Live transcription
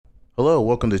Hello,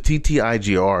 welcome to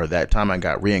TTIGR, That Time I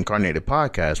Got Reincarnated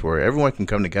podcast, where everyone can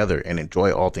come together and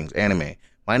enjoy all things anime.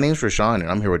 My name's Rashawn, and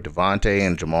I'm here with Devante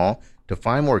and Jamal. To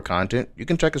find more content, you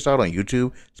can check us out on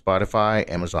YouTube, Spotify,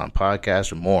 Amazon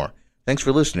Podcasts, and more. Thanks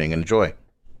for listening and enjoy.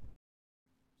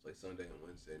 It's like Sunday and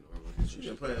Wednesday normally. She's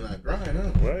been playing that grind, huh?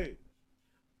 Right.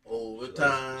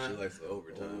 Overtime. She likes the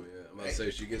overtime, yeah. I'm about to say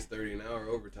she gets 30 an hour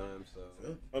overtime,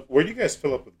 so. Where do you guys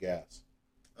fill up with gas?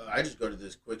 I just go to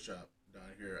this quick shop down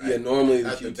here. Yeah, normally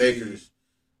at the the QT, Baker's.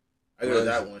 I go to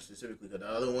that one specifically because the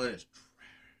other one is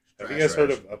trash. Have you guys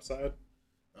heard of Upside?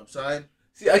 Upside?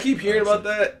 See, I keep hearing about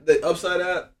that, the Upside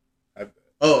app.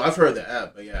 I've heard the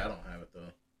app, but yeah, I don't have it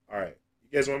though. All right.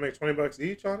 You guys want to make $20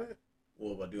 each on it?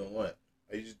 Well, by doing what?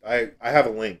 I have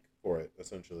a link for it,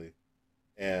 essentially.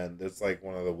 And it's like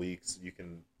one of the weeks you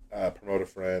can promote a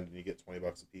friend and you get $20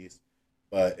 a piece.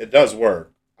 But it does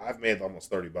work. I've made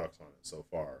almost $30 on it so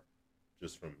far.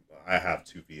 Just from, I have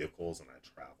 2 vehicles and I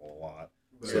travel a lot.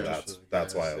 So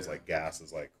that's why I was like, gas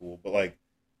is like cool. But like,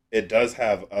 it does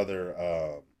have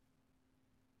other,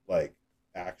 like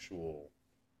actual.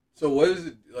 So what is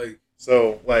it like?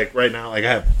 So like right now, like I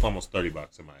have almost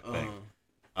 $30 in my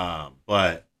thing.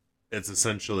 But it's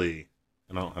essentially,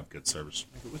 and I don't have good service.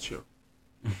 What's your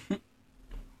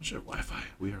Wi-Fi?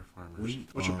 We are farmers.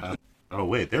 What's your path? Oh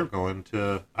wait, they're going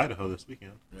to Idaho this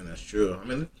weekend. I mean, that's true. I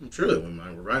mean, I'm sure that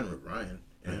we're riding with Ryan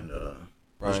and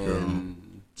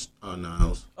Ryan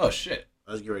Niles. Oh shit.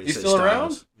 I was getting ready to He's say still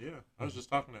Styles. around? Yeah, I was just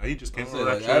talking to him. He just came over.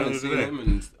 Like, I haven't seen him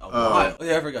in a while. Oh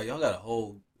yeah, I forgot. Y'all got a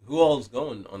whole. Who all's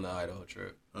going on the Idaho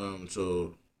trip?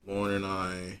 So Lauren and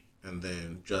I, and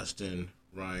then Justin,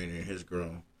 Ryan, and his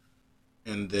girl,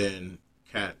 and then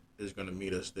Kat is gonna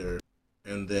meet us there,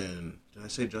 and then did I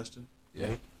say Justin? Yeah.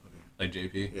 Okay. Like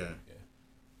JP. Yeah.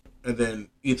 And then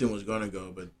Ethan was gonna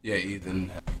go, but yeah, Ethan.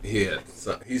 He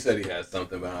said he had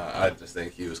something, but I just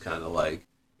think he was kind of like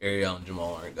Ariel and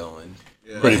Jamal aren't going.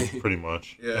 Yeah. Pretty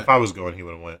much. Yeah. If I was going, he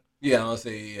would have went. Yeah, I'm gonna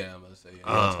say.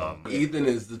 Ethan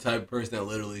is the type of person that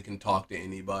literally can talk to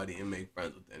anybody and make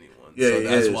friends with anyone. Yeah, so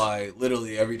that's why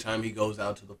literally every time he goes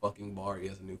out to the fucking bar, he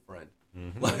has a new friend.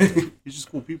 Mm-hmm. Like, he's just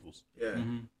cool peoples. Yeah.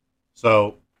 Mm-hmm.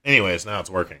 So, anyways, now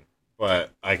it's working.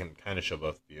 But I can kind of show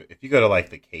both of you. If you go to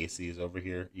like the Casey's over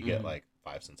here, you get like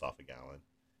 5 cents off a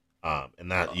gallon.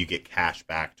 And that you get cash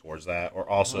back towards that. Or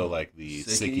also like the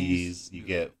Sickies, you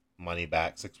get money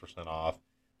back, 6% off.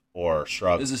 Or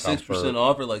Shrug. Is it 6%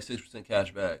 off or like 6%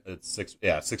 cash back? It's 6%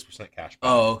 cash back.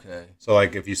 Oh, okay. So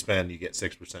like if you spend, you get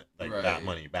 6% like that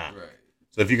money back. Right.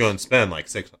 So if you go and spend like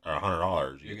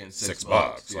 $100, you're getting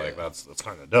 $6. Yeah. Like that's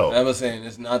kind of dope. I was saying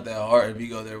it's not that hard if you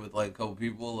go there with like a couple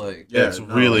people. Like it's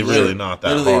really not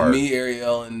that literally hard. Me,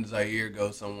 Ariel, and Zaire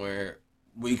go somewhere.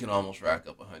 We can almost rack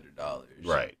up $100.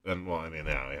 Right. And well, I mean,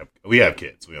 now we have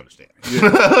kids. We understand.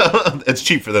 Yeah. It's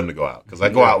cheap for them to go out because I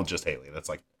go out with just Haley. That's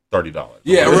like $30.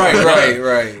 Yeah.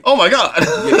 Right. Oh my god.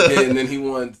 And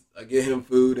then I get him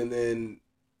food, and then.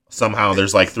 Somehow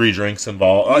there's like 3 drinks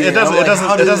involved. Yeah, it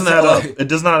doesn't add up. It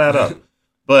does not add up.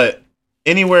 But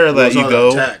anywhere that you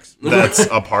go that's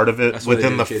a part of it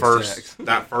within the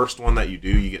first one that you do,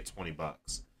 you get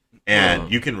 $20. And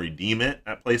you can redeem it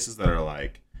at places that are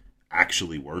like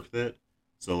actually worth it.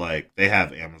 So like they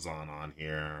have Amazon on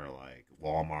here, or like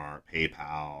Walmart,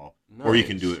 PayPal, or you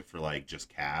can do it for like just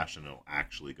cash and it'll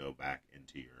actually go back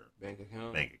into your bank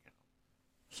account.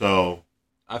 So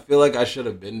I feel like I should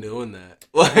have been doing that.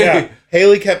 Yeah,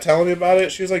 Haley kept telling me about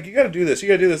it. She was like, "You got to do this. You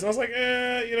got to do this." And I was like,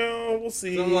 we'll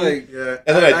see. So I'm like, yeah.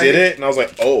 And then I did it, and I was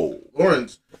like, "Oh."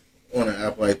 Lauren's on an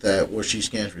app like that where she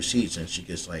scans receipts and she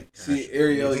gets like. Cash. See,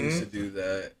 Ariel used to do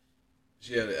that.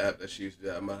 She had an app that she used to do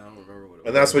that. I don't remember what it was.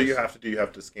 And that's what you have to do. You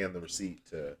have to scan the receipt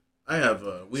to. I have.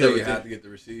 You have to get the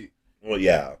receipt. Well,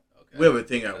 yeah. Okay. We have a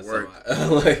thing at work. We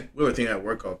have a thing at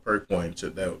work called perk points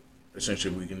that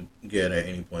essentially we can get at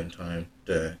any point in time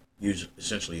to use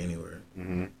essentially anywhere.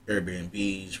 Mm-hmm.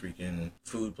 Airbnbs, freaking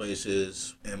food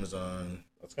places, Amazon.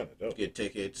 That's kind of dope. Get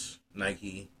tickets,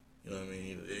 Nike. You know what I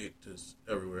mean? It's just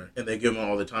everywhere. And they give them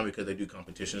all the time because they do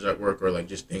competitions at work or like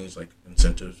just things like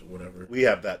incentives or whatever. We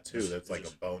have that too. That's like a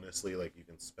bonusly, like you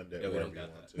can spend it wherever you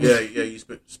want to. Yeah, you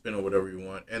spend it whatever you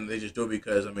want. And they just do it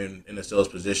because, I mean, in a sales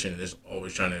position, it's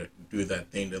always trying to do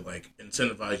that thing to like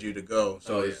incentivize you to go.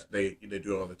 So they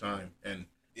do it all the time. And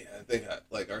yeah, I think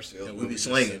like our sales. We be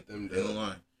slinging them down the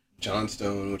line.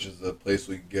 Johnstone, which is the place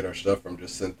we get our stuff from,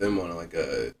 just sent them on like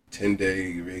a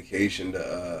 10-day vacation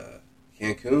to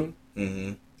Cancun.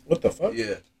 Mm-hmm. What the fuck?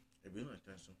 Yeah, it'd be like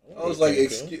that. I was like,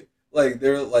 excuse, like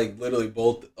they're like literally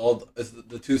both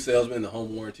the 2 salesmen, the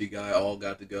home warranty guy, all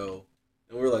got to go,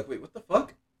 and we were like, wait, what the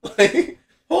fuck? Like,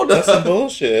 hold That's up, some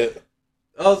bullshit.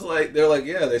 I was like, they're like,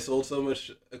 yeah, they sold so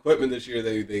much equipment this year,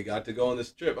 they got to go on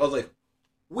this trip. I was like,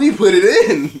 we put it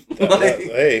in. Like,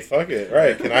 hey, fuck it.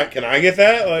 Right. Can I get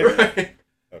that? Like, right.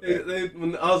 Okay.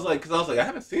 When I was like, I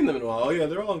haven't seen them in a while. Oh yeah,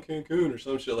 they're all in Cancun or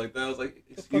some shit like that. I was like,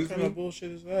 excuse what me. kind of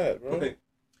bullshit is that, bro? Like,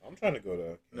 I'm trying to go to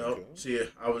Cancun. No, see,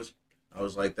 I was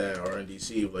like that at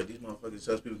RNDC. Like, these motherfucking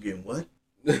salespeople getting what?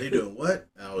 They doing what?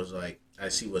 And I was like, I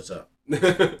see what's up.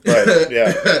 Right.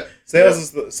 Yeah.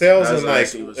 Sales and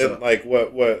like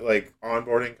what like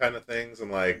onboarding kind of things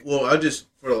and like. Well, I just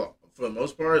for the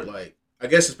most part, like, I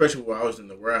guess especially where I was in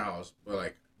the warehouse, but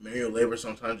like manual labor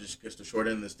sometimes just gets the short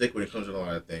end of the stick when it comes to a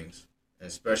lot of things, and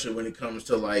especially when it comes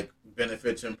to like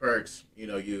benefits and perks. You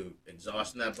know, you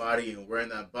exhausting that body and wearing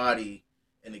that body,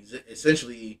 and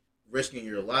essentially risking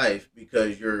your life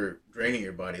because you're draining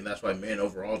your body, and that's why men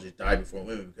overall just die before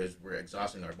women, because we're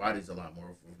exhausting our bodies a lot more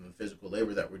from the physical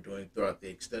labor that we're doing throughout the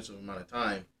extensive amount of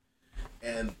time,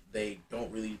 and they don't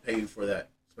really pay you for that,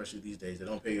 especially these days. They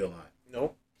don't pay you a lot.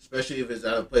 Nope. Especially if it's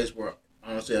at a place where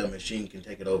honestly a machine can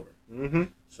take it over. Mm-hmm.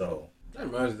 So that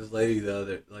reminds me of this lady the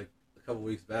other, like a couple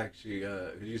weeks back. She,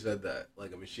 cause you said that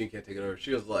like a machine can't take it over.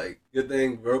 She was like, "Good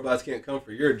thing robots can't come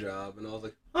for your job." And I was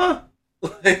like, "Huh?"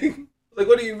 Like,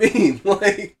 what do you mean?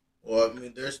 Like, well, I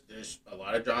mean, there's a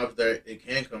lot of jobs that it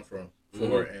can come from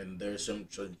for, and there's some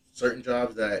certain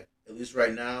jobs that at least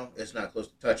right now it's not close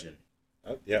to touching.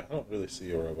 I don't really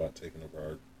see a robot taking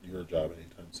over your job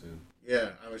anytime soon.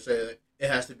 Yeah, I would say that they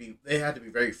have to be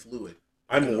very fluid.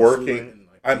 I'm working.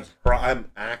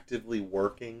 I'm actively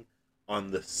working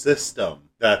on the system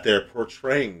that they're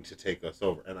portraying to take us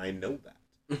over, and I know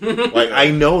that. Like,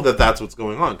 I know that that's what's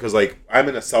going on because, like, I'm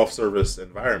in a self-service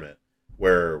environment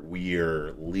where we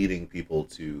are leading people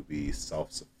to be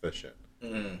self-sufficient,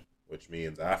 which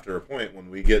means after a point when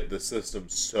we get the system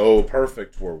so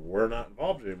perfect where we're not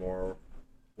involved anymore,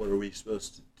 what are we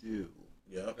supposed to do?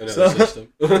 Yeah,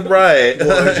 system. Right.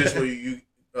 Well, it's just where you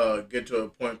get to a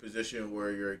point position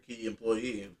where you're a key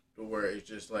employee, where it's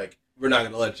just like, we're not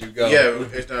gonna let you go. Yeah,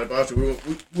 it's not about you.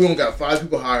 We only got 5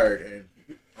 people hired, and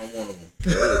I'm one of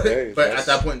them. Hey, but at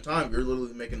that point in time, you're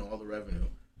literally making all the revenue.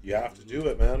 You have to do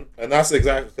it, man. And that's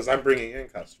exactly because I'm bringing in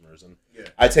customers. And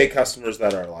I take customers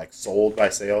that are like sold by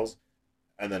sales,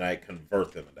 and then I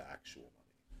convert them into actual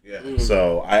money. Yeah.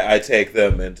 So I take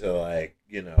them into like,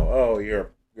 you know, oh,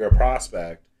 you're a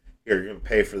prospect. Here, you're going to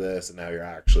pay for this, and now you're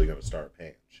actually going to start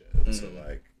paying shit. So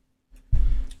like,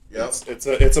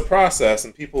 it's a process,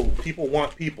 and people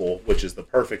want people, which is the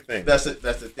perfect thing. That's the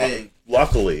thing.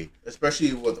 Luckily,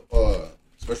 especially with older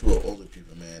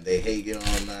people, man, they hate getting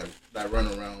on that run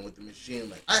around with the machine.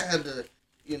 Like, I had to,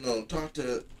 talk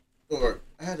to, or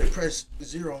I had to press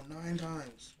 0 9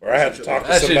 times, or I had to talk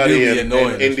to somebody in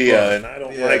India, and I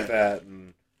don't like that.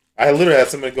 And I literally had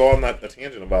somebody go on a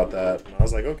tangent about that, and I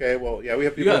was like, okay, well, yeah, we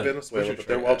have people in Venezuela, but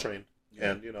they're well trained,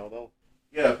 and they'll.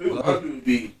 Yeah, people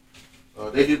be.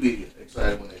 They do be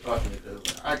excited when they talk to me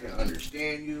because I can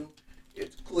understand you.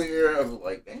 It's clear. I was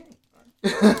like, dang.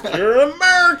 You're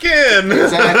American.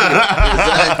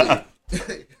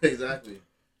 Exactly.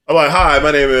 I'm like, hi,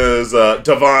 my name is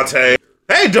Devante.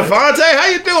 Hey, Devante, how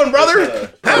you doing,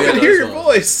 brother? Happy to hear your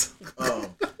voice.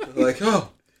 Like,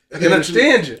 oh, I can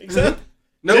understand you. Exactly.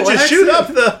 No, did you shoot up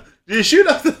the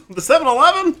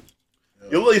 7-Eleven?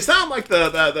 You sound like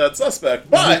that suspect,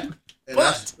 but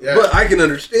I can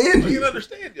understand you. I can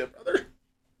understand you, brother.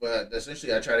 But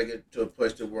essentially, I try to get to a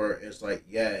place to where it's like,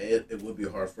 it would be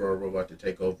hard for a robot to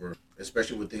take over,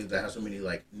 especially with things that have so many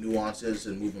like nuances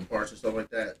and moving parts and stuff like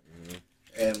that. Mm-hmm.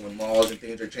 And when malls and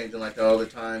things are changing like that all the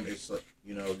time, it's like,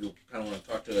 you kind of want to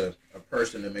talk to a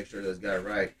person to make sure that's got it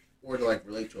right, or to like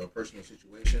relate to a personal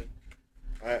situation.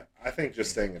 I think just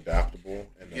staying adaptable,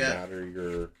 and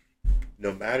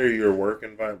no matter your work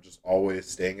environment, just always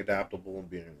staying adaptable and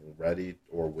being ready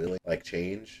or willing, like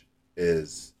change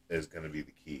is going to be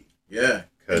the key. Yeah,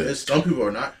 because some people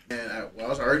are not. And I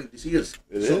was hard to see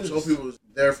some people was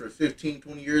there for 15,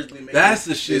 20 years. That's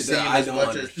the shit that I don't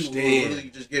understand. People really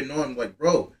just getting on, like,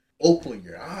 bro, open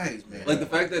your eyes, man. Like the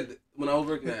fact that when I was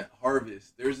working at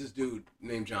Harvest, there's this dude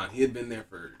named John. He had been there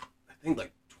for, I think,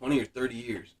 like 20 or 30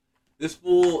 years. This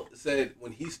fool said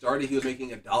when he started, he was making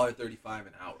 $1.35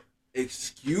 an hour.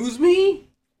 Excuse me?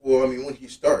 Well, I mean, when he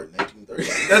started, 1930.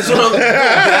 That's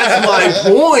my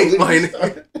point,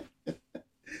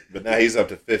 But now he's up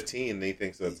to 15, and he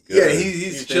thinks that's good. Yeah,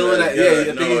 he's chilling at.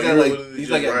 Yeah, I think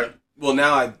he's like. Right. Well,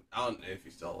 now I don't know if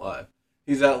he's still alive.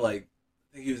 He's at like,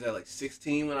 I think he was at like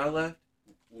 16 when I left.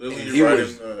 Literally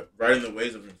riding the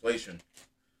waves of inflation.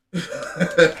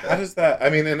 How does that? I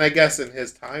mean, and I guess in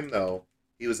his time though,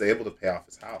 he was able to pay off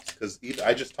his house because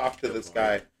I just talked to this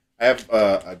guy. I have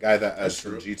a guy that has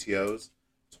some GTOs,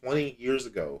 20 years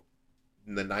ago,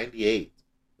 in the 98.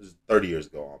 It was 30 years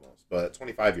ago almost, but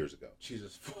 25 years ago.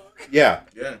 Jesus fuck. Yeah.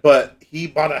 Yeah. But he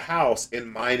bought a house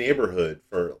in my neighborhood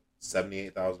for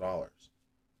 $78,000.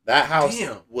 That house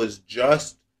was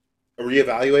just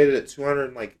reevaluated at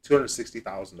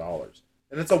 $260,000,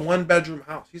 and it's a 1-bedroom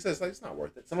house. He says like it's not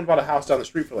worth it. Someone bought a house down the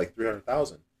street for like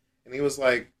 $300,000, and he was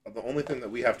like, the only thing that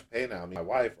we have to pay now, me and my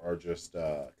wife, are just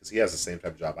because he has the same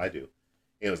type of job I do.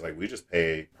 He was like, we just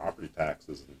pay property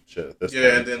taxes and shit at this point.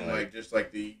 Yeah, and then like just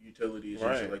like the utilities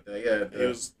and shit like that. Yeah, he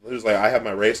was like, I have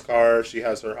my race car, she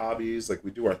has her hobbies, like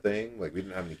we do our thing, like we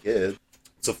didn't have any kids.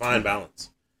 It's a fine balance.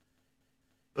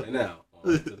 And now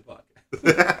on to the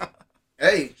podcast.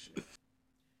 Hey.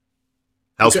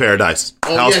 Hell's Paradise.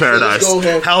 Oh, Hell's yes, Paradise.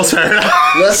 Hell's Paradise.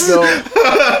 Let's go.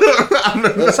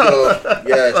 Let's go.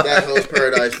 Yes, that Hell's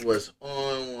Paradise was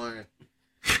on one.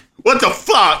 What the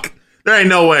fuck? There ain't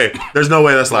no way. There's no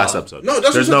way that's last episode. No,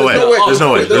 that's there's no way. There's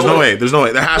no way. There's no way. There's no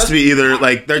way. There has to be either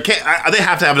like there can't. They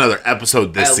have to have another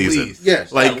episode this season. Least.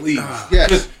 Yes, like at least.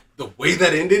 Yes. The way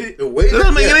that ended it, The way it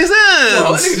doesn't make any sense.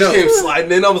 no, niggas just came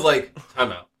sliding in. I was like,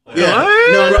 time out. Yeah.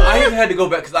 No, bro, I have had to go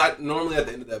back because I normally at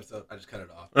the end of the episode I just cut it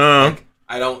off. Like,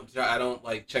 I don't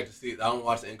like check to see. I don't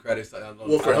watch the end credits.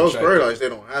 Well, for Hell's Paradise, they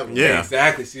don't have them. Yeah.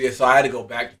 Exactly. See, so I had to go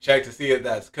back to check to see if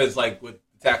that's because like with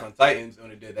Attack on Titans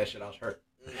when it did that shit, I was hurt.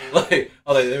 Like,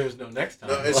 I was like, there was no next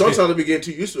time. No, and sometimes we get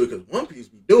too used to it because One Piece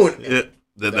be doing it.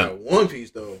 Yeah. That One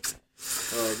Piece though, like,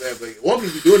 One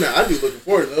Piece be doing that. I'd be looking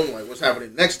forward to them. Like, what's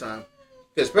happening next time?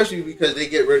 Especially because they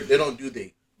don't do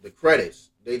the credits.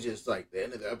 They just like the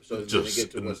end of the episode is when they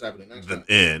get to what's happening next time.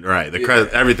 The end, right? The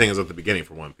credit, everything is at the beginning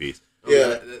for One Piece.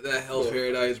 Yeah, that Hell's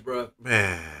Paradise, bro.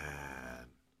 Man,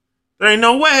 there ain't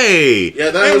no way. Yeah,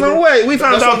 there ain't no way. We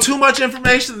found out too much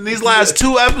information in these last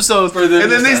 2 episodes, and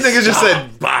then these niggas just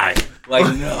said bye. Like,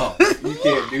 no, you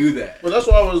can't do that. But that's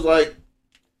why I was like,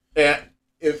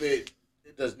 if it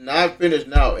does not finish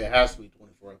now, it has to be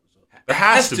 24 episodes. There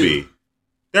has to be.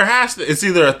 There has to. It's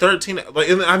either a 13. Like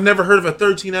I've never heard of a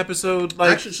 13 episode.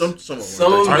 Like actually, some of them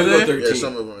are 13. Yeah,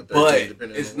 some of them are 13. But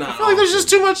depending it's on not. I feel like there's just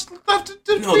too much left to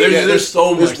do. No, there's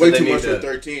so much. There's way too much for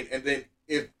 13. And then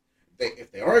if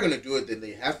they are going to do it, then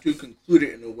they have to conclude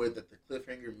it in a way that the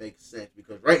cliffhanger makes sense.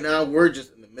 Because right now we're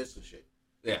just in the midst of shit.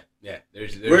 Yeah.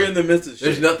 We're in the midst of shit.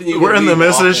 There's nothing. We're in the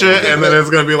midst of shit, and then it's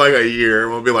gonna be like a year,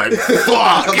 and we'll be like,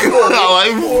 fuck, like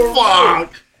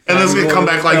fuck, and then it's gonna come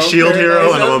back like Shield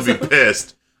Hero, and I'm gonna be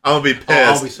pissed. I'm gonna be pissed.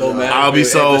 I'll be so mad. I'll be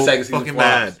so fucking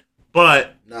mad.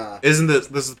 But nah, isn't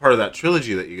this is part of that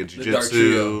trilogy that you get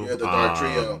Jujutsu? The Dark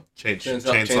Trio. Chainsaw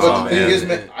But the thing is,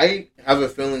 Man. man, I have a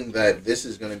feeling that this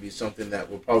is going to be something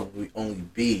that will probably only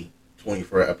be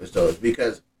 24 episodes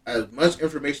because as much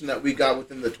information that we got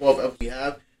within the 12 episodes we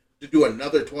have, to do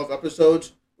another 12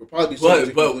 episodes will probably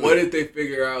be But what if they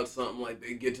figure out something like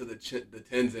they get to the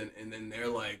Tenzin and then they're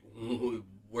like,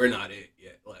 we're not it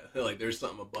yet. Like there's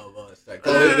something above us. They're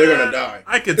gonna die.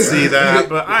 I could see that,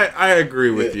 but I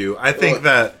agree with you. I think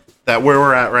that where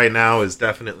we're at right now is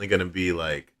definitely going to be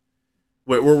like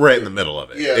we're right in the middle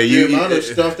of it. Yeah, the amount of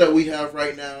stuff that we have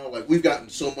right now, like we've gotten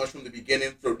so much from the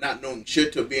beginning from not knowing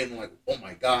shit to being like, oh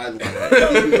my god,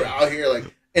 like we were out here like.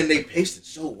 And they paced it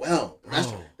so well.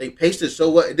 They paced it so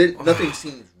well. It didn't. Nothing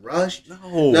seems rushed.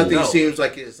 Nothing seems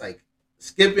like it's like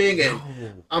skipping.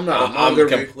 And I'm not a manga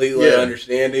reader. I'm completely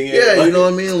understanding it. Yeah, you know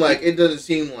what I mean. Like it doesn't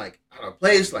seem like out of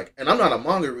place. Like, and I'm not a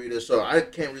manga reader, so I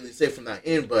can't really say from that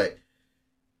end. But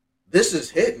this is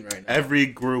hitting right now. Every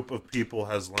group of people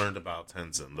has learned about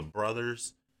Tenzin. The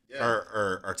brothers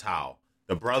are Tao.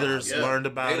 The brothers learned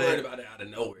about it. They learned about it out of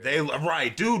nowhere.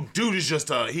 Dude is just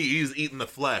he's eating the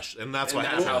flesh, and that's what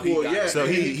happened. How he got it. So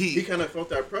he kind of felt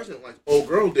that presence like old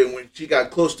girl did when she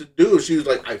got close to dude. She was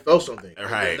like, I felt something.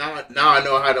 Right. Now I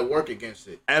know how to work against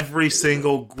it. Every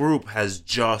single group has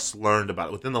just learned about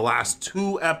it within the last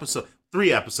 3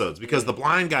 episodes, because the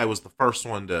blind guy was the first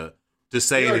one to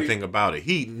say anything about it.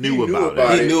 He knew about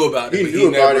it. He knew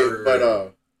about it,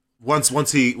 but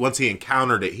once he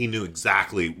encountered it, he knew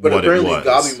exactly what it was. But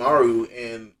apparently Gabimaru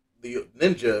and the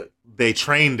ninja, they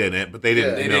trained in it, but they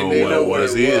didn't know what it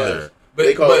was either. But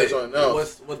they called it something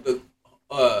else. What the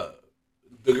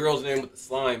girl's name with the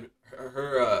slime?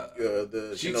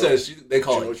 She says they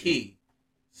call it ki.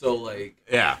 So like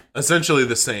essentially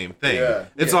the same thing. Yeah.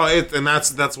 And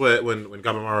that's what when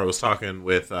Gabimaru was talking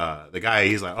with the guy,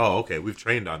 he's like, oh, okay, we've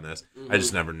trained on this. I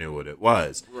just never knew what it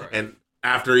was. Right. And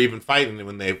after even fighting,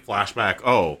 when they flash back,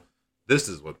 oh, this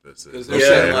is what this is.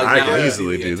 I can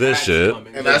easily do this shit.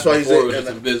 And that's why he's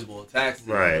invisible attacks.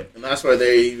 Right. And that's why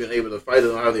they even able to fight it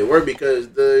on how they work, because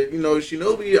the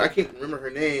Shinobi, I can't remember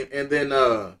her name, and then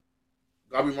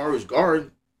Gabimaru's guard,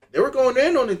 they were going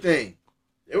in on the thing.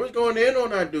 They was going in on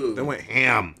that dude. They went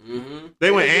ham. Mm-hmm.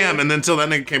 They went ham, and then until that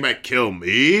nigga came back, kill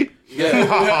me.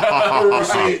 Yeah.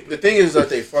 See, the thing is that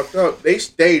they fucked up. They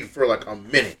stayed for like a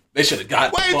minute. They should have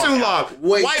got Way too long.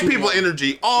 White people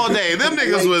energy all day. Them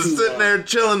niggas was sitting there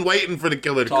chilling, waiting for the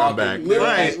killer to come back.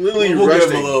 Literally we'll give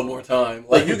resting. him a little more time.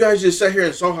 Like you guys just sat here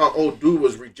and saw how old dude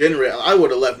was regenerate. I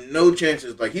would have left no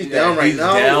chances. Like he's down right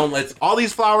now. Down. Let's all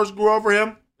these flowers grew over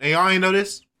him, and y'all ain't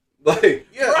noticed. like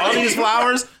All these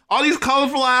flowers, all these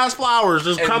colorful ass flowers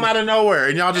just come out of nowhere,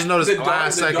 and y'all just noticed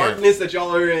last second. The darkness that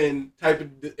y'all are in, type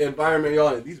of environment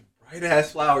y'all in, these bright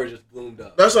ass flowers just bloomed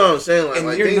up. That's what I'm saying. And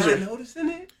like you're things not are noticing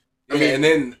it. I mean, and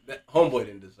then that homeboy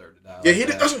didn't deserve to die. Yeah, like he did.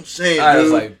 that. That's what I'm saying, dude. I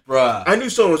was like, bruh. I knew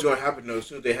something was going to happen, though, as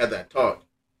soon as they had that talk.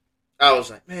 I was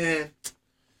like, man.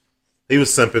 He was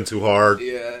simping too hard.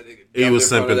 Yeah. He was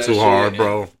simping too hard,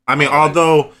 bro. I mean,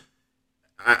 although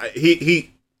he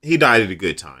died at a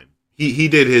good time. He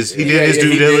did his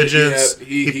due diligence.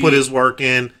 He put his work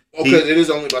in. Well, because it is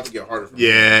only about to get harder for him.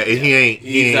 Yeah, and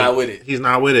he's not with it. He's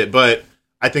not with it. But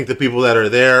I think the people that are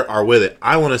there are with it.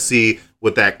 I want to see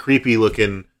what that creepy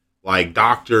looking like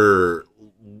Dr.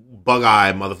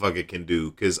 Bug-Eye motherfucker can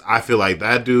do, because I feel like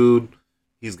that dude,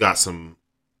 he's got some.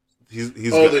 He's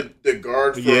the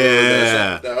guard for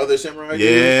the other samurai.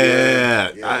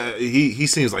 Yeah. He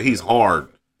seems like he's hard.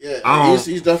 Yeah,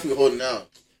 he's definitely holding out.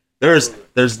 There's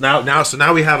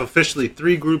now we have officially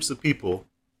 3 groups of people.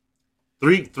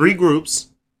 Three groups.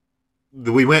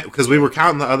 We went because we were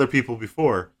counting the other people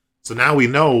before. So now we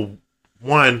know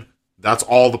one. That's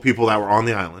all the people that were on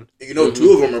the island. You know,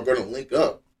 2 of them are going to link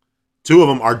up. 2 of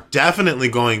them are definitely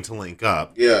going to link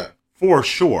up. Yeah, for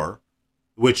sure.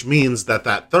 Which means that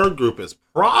 3rd group is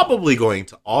probably going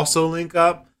to also link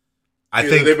up. I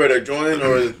think they better join,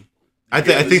 or I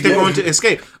think they're going to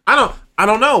escape. I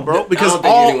don't know, bro. Because I don't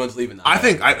think anyone's leaving. I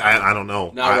think I don't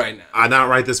know. Not right now. Not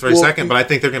right this very second. But I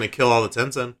think they're going to kill all the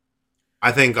Tenzin.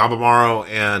 I think Gabamaro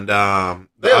and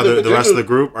the rest of the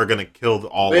group are going to kill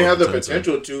all. They of have the Tenzin.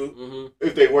 Potential to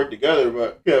if they work together.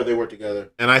 But they work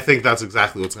together. And I think that's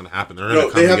exactly what's going to happen. They're going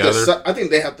to come together. I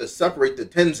think they have to separate the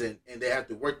Tenzin and they have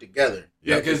to work together.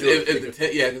 Yeah, because if the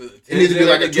it needs to be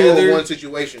like a 2-on-1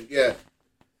 situation. Yeah.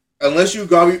 Unless you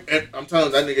Gabi, and I'm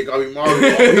telling you, that nigga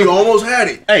Gabimaro, he almost had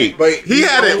it. Hey, but he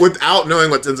had it without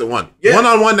knowing what Tenzin won. Yeah.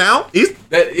 1-on-1 now, he's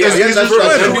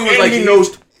destroying him. He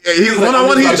knows. He's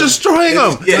 1-on-1. He's destroying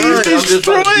him. Yeah, he's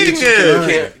destroying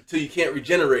him. Till you can't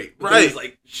regenerate. Right. He's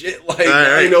like shit. Like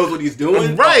he knows what he's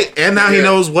doing. Right, and now he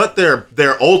knows what their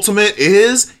ultimate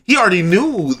is. He already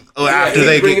knew after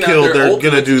they get killed, they're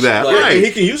gonna do that. Like, right. He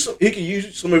can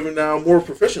use some of it now more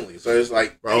proficiently. So it's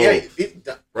like,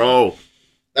 bro.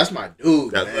 That's my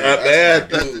dude, man. That's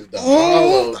my dude. The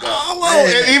hollow.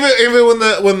 And even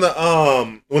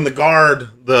when the guard,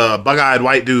 the bug-eyed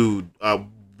white dude,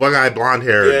 bug-eyed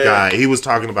blonde-haired guy, he was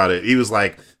talking about it. He was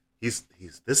like, he's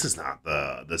this is not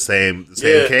the same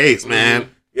case, man.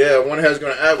 Yeah, one has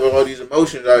going to act with all these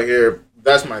emotions out here.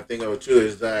 That's my thing of it too.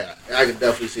 Is that I can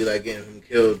definitely see that getting him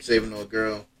killed, saving a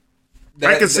girl.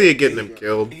 I can see it getting him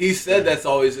killed. He said that's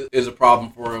always is a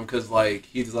problem for him because like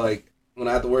he's like, when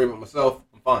I have to worry about myself,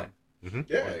 I'm fine. Mm-hmm.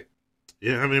 Yeah, I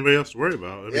don't have anybody else to worry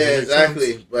about. I mean,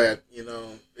 exactly. Sense. But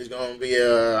it's gonna be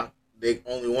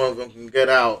only one of them can get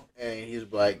out, and he's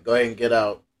like, "Go ahead and get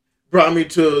out." Brought me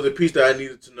to the piece that I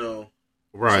needed to know.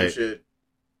 Right. Some shit.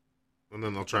 And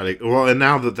then they'll try to. Well, and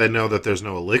now that they know that there's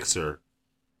no elixir,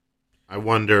 I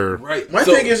wonder. Right. My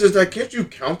thing is that can't you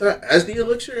count that as the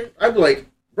elixir? I'd be like,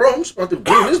 bro, I'm just about to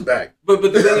bring this back. But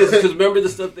the thing is, because remember the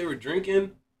stuff they were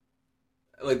drinking,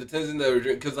 like the Tenzin that were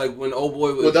drinking, because like when old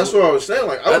boy was. Well, that's what I was saying.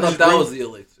 Like I thought that was the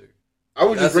elixir. I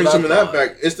would just bring some of that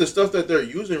back. It's the stuff that they're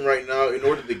using right now in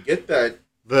order to get that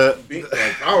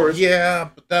powers. Yeah,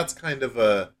 but that's kind of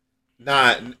a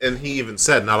not. And he even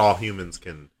said not all humans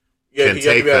can. Yeah,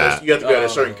 take that. You have to be at a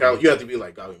certain caliber. You have to be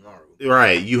like Gabimaro.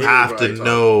 Right. You have to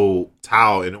know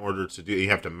Tao in order to do. You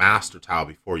have to master Tao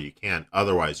before you can.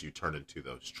 Otherwise, you turn into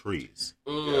those trees.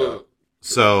 Yeah.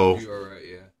 So you are right.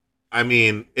 Yeah. I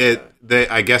mean,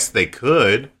 I guess they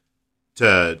could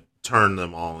to turn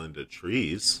them all into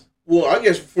trees. Well, I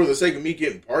guess for the sake of me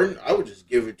getting pardoned, I would just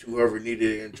give it to whoever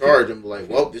needed it in charge and be like,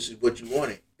 "Well, this is what you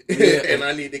wanted." Yeah. And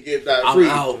I need to get that free.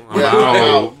 I'm out. I'm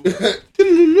out.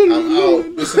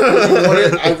 This is what you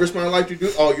wanted. I risk my life to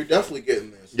do. Oh, you're definitely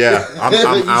getting this. Yeah, I'm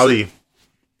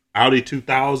outie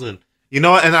 2000. You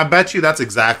know what? And I bet you that's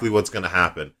exactly what's going to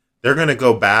happen. They're going to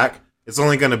go back. It's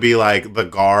only going to be like the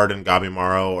guard and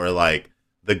Gabimaro, or like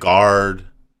the guard,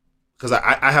 because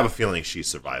I have a feeling she's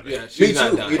surviving. Yeah, she's Me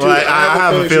not too, dying. me too. Well, I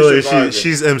have a feeling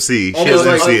she's MC. She Almost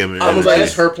has like- MC. Almost like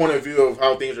it's energy. her point of view of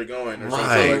how things are going, or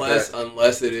Right. something like that.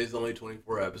 Unless it is only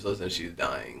 24 episodes and she's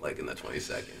dying, like in the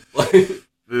 22nd.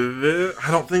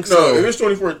 I don't think No, so. if it's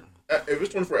 24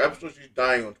 episodes, she's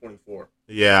dying on 24.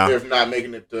 Yeah, If not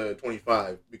making it to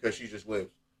 25 because she just lives.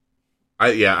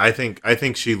 I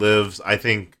think she lives. I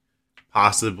think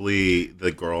possibly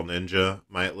the girl ninja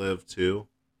might live too.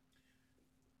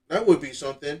 That would be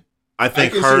something. I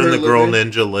think can her see and her the girl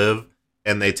living. ninja live,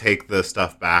 and they take the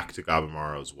stuff back to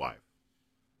Gabamaro's wife.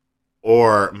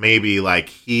 Or maybe like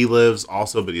he lives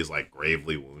also, but he's like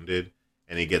gravely wounded,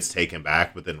 and he gets taken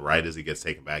back. But then right as he gets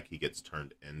taken back, he gets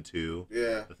turned into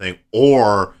Yeah. the thing.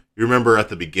 Or you remember at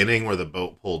the beginning where the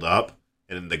boat pulled up,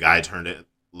 and the guy turned it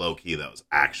low key. That was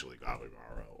actually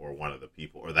Gabamaro, or one of the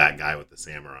people, or that guy with the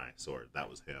samurai sword. That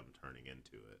was him turning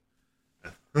into it.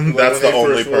 That's the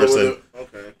only person.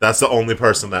 Okay. That's the only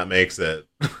person that makes it,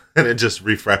 and it just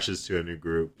refreshes to a new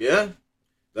group. Yeah.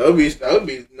 That would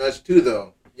be nuts too,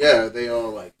 though. Yeah, they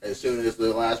all like as soon as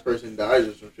the last person dies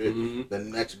or some shit, Mhm. the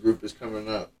next group is coming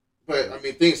up. But I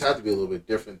mean, things have to be a little bit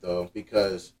different though,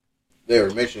 because they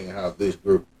were mentioning how this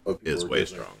group of people Is were way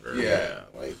different. stronger. Yeah.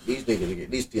 Like these niggas are getting,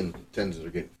 these tens are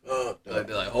getting fucked Like, up.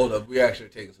 they're like, hold up, we actually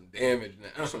taking some damage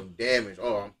now. Some damage.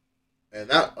 Oh, and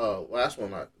that last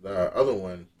one, the other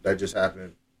one that just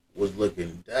happened was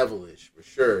looking devilish for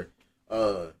sure.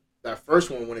 That first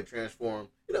one when it transformed,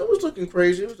 it was looking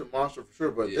crazy. It was a monster for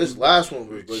sure. But Yeah. this last one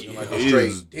was looking like a It straight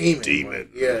is demon. demon. Like,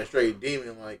 yeah, straight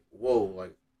demon. Like, whoa,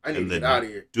 like I need And to get then out of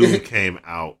here. Dude came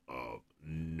out of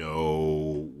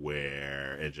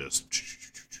nowhere and just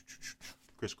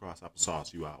crisscross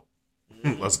applesauce you out.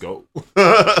 Let's go.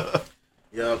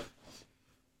 Yep.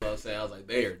 I was saying, I was like,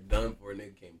 they are done for.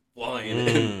 Nigga came flying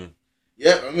in.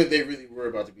 Yeah, I mean they really were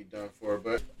about to be done for.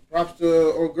 But props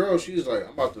to old girl. She was like,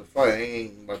 I'm about to fight. I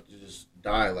ain't about to just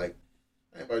die. Like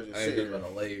I ain't about to just I sit ain't just here. about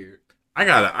to lay here. I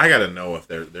gotta know if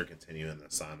they're continuing the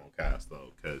simulcast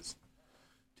though, because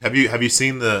have you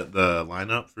seen the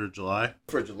lineup for July?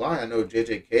 For July, I know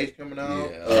JJK's coming out.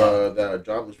 Yeah. That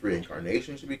Jobless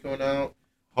Reincarnation should be coming out.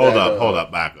 Hold That,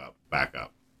 up, back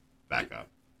up.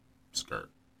 Skirt.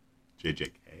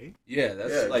 JJK? Yeah,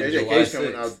 that's Yeah, like JJK's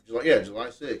July coming 6th. out. July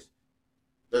 6th.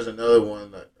 There's another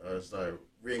one that is like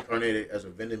reincarnated as a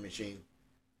vending machine.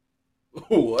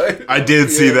 What? I did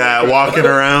see Yeah. that walking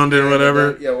around and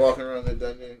whatever. Yeah, walking around the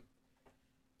dungeon.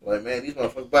 Like, man, these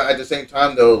motherfuckers. But at the same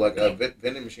time, though, like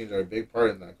vending machines are a big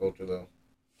part in that culture, though.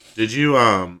 Did you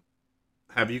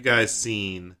have you guys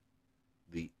seen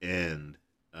the end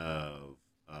of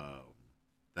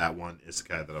that one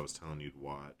isekai that I was telling you to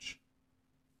watch?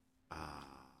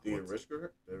 The What's-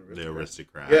 aristocrat. the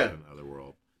aristocrat Yeah. in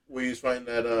Otherworld. We was fighting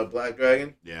that black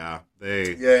dragon. Yeah,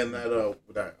 they. Yeah, and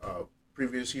that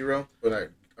previous hero, with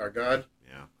our god.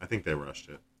 Yeah, I think they rushed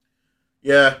it.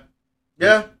 Yeah,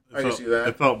 yeah, It I can felt- see that.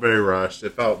 It felt very rushed.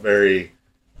 It felt very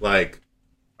like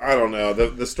I don't know.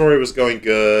 The story was going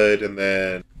good, and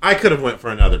then I could have went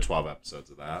for another 12 episodes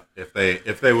of that if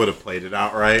they would have played it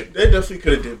out right. They definitely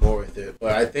could have did more with it,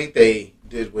 but I think they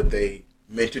did what they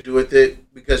meant to do with it.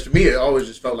 Because to me, it always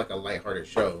just felt like a lighthearted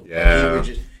show. Yeah.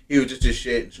 Like, he was just this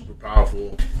shit and super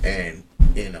powerful, and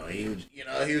he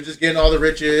was just getting all the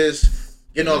riches,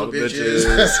 getting all the bitches.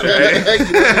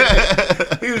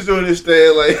 He was doing his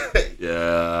thing, like,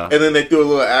 Yeah, and then they threw a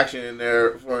little action in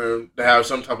there for him to have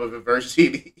some type of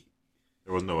adversity.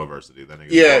 there was no adversity. Then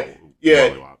Yeah.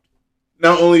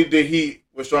 Not only did he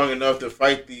was strong enough to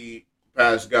fight the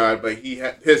past god, but he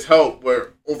had his help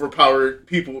were overpowered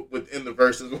people within the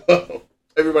verse as well.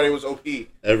 Everybody was OP.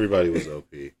 Everybody was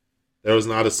OP. There was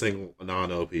not a single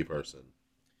non-OP person.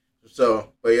 So,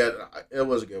 but yeah, it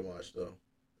was a good watch though.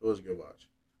 It was a good watch.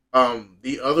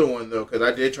 The other one though, because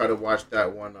I did try to watch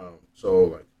that one. So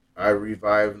like I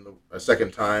revived a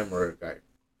second time, or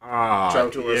I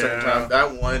traveled to it a second time.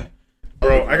 That one,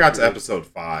 Bro, I got to episode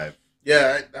 5.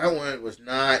 Yeah, that one was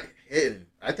not hitting.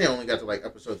 I think I only got to like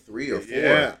episode 3 or 4.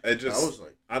 Yeah, I was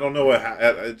like, I don't know what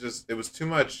it was too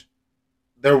much.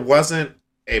 There wasn't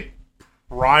a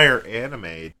prior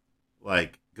anime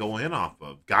like go in off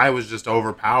of. Guy was just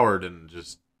overpowered and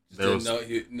just there was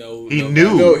he knew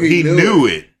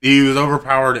it. He was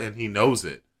overpowered and he knows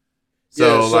it.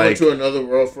 So like to another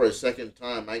world for a second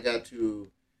time. I got to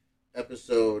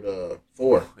episode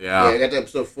 4. Yeah. I got to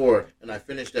episode 4 and I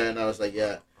finished that and I was like,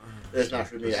 yeah, It's not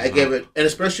for me. I gave it, and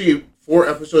especially 4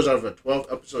 episodes out of a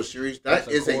 12-episode series. That's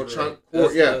a chunk.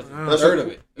 That's a third of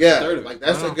it.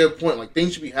 That's a good point. Like,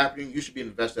 things should be happening. You should be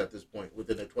invested at this point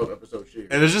within a 12-episode series.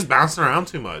 And it's just bouncing around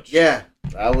too much. Yeah,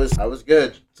 I was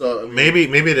good. So I mean,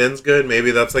 maybe it ends good.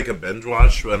 Maybe that's like a binge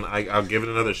watch, and I'll give it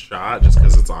another shot just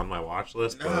because it's on my watch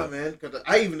list. Nah, man, because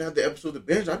I even had the episode to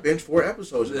binge. I binged 4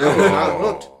 episods. And I was not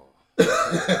hooked.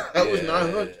 I was not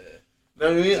hooked. You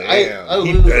know what I mean?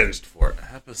 He binged 4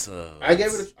 episodes. I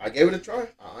gave it a try.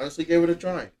 I honestly gave it a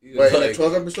try. But in a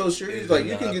 12-episode series, like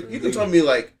you can tell me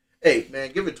like, hey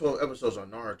man, give it 12 episodes on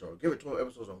Naruto. Give it 12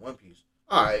 episodes on One Piece.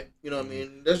 All right, you know what I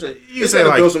mean? You say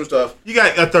like build some stuff. You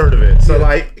got a third of it, so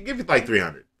like give it like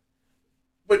 300.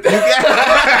 But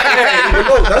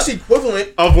that's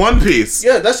equivalent of One Piece.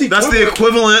 Yeah, that's the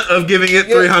equivalent of giving it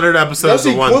 300 episodes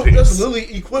of One Piece. That's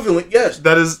literally equivalent. Yes,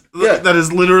 that is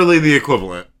literally the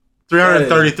equivalent.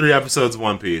 333 episodes of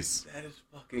One Piece. That is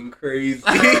fucking crazy.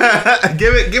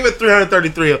 give it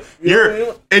 333.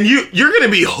 You're gonna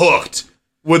be hooked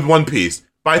with One Piece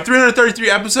by 333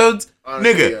 episodes.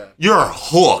 Honestly, nigga, you're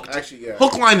hooked. Actually, yeah.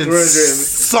 Hook, line, and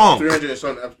sunk. 300 and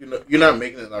something. You're not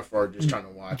making it that far just trying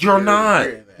to watch. You're not.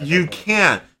 You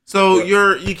can't. So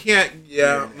you can't.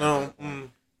 Yeah. No.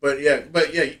 But yeah.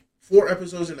 4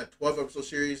 episodes in a 12-episode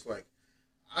series, like.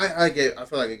 I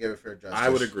feel like I gave it fair justice. I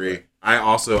would agree. I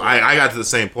also I got to the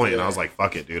same point and I was like,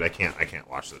 fuck it, dude. I can't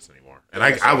watch this anymore. And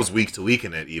I was week to week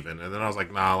in it even, and then I was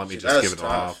like, nah, let me just give it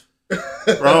off.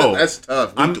 Bro, that's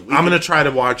tough. I'm gonna try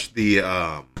to watch the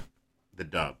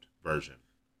dubbed version.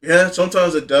 Yeah,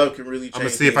 sometimes the dub can really change. I'm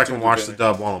gonna see if I can watch the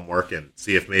dub while I'm working.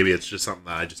 See if maybe it's just something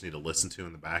that I just need to listen to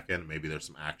in the back end. Maybe there's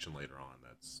some action later on.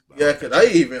 Because I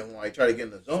even like try to get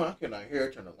in the zone. I cannot hear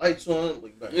it, turn the lights on.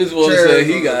 This one said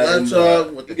he got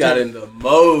into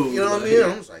mode. You know what I mean?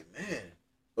 I was like, man,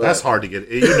 that's hard to get.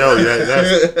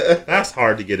 That's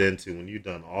hard to get into when you've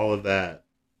done all of that.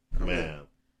 Man,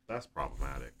 that's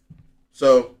problematic.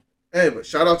 So, hey, but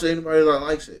shout out to anybody that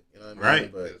likes it. You know what I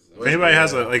mean? Right. But if anybody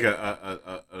has an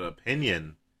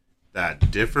opinion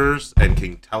that differs and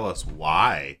can tell us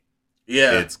why,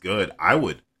 it's good. I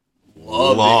would.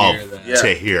 Love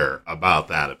to hear about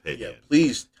that opinion. Yeah,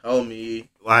 please tell me.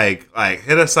 Like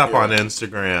hit us up on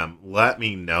Instagram. Let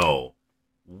me know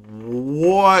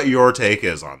what your take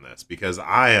is on this, because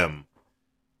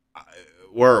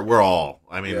we're all.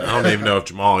 I mean, I don't even know if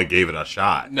Jamal gave it a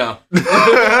shot. No, don't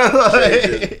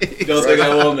think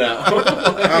I will now.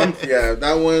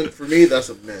 That one for me, that's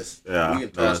a miss. Yeah, we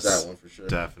can toss that one for sure.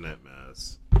 Definite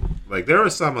miss. Like there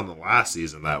was some in the last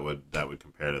season that would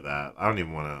compare to that. I don't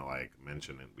even want to like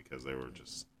mention it because they were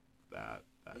just that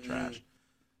trash.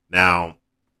 Now,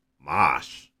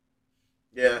 Mosh.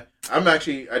 Yeah, I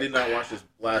did not watch this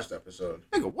last episode.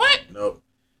 Nigga, what? Nope,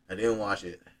 I didn't watch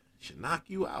it. Should knock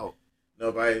you out.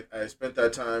 Nope, I spent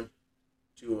that time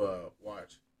to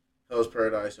watch Hell's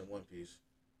Paradise and One Piece.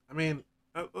 I mean,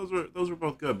 those were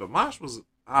both good, but Mosh was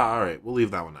all right. We'll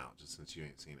leave that one out just since you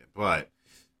ain't seen it, but.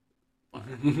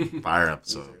 Fire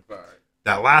episode.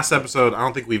 That last episode, I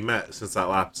don't think we've met since that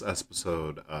last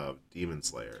episode of Demon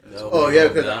Slayer.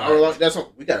 Because that's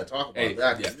what we gotta talk about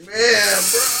that. Yeah. Man, bro.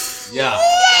 Yeah.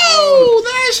 Oh,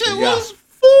 that shit was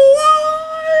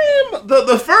flame.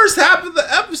 The first half of the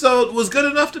episode was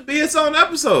good enough to be its own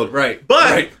episode. Right.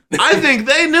 But I think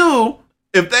they knew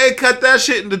if they had cut that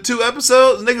shit into 2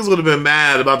 episodes, niggas would have been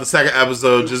mad about the second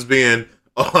episode just being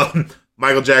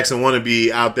Michael Jackson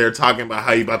wannabe out there talking about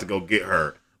how you about to go get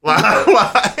her.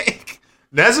 Like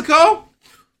Nezuko?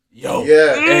 Yo.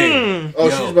 Yeah. Hey. Oh,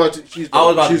 yo. She's I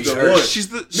was about to be the hurt. one.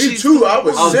 Me too. I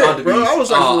was sick, bro. I was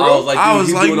like,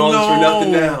 dude, doing all this for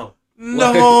nothing now.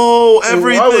 No,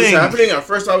 everything. What was happening? At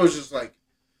first I was just like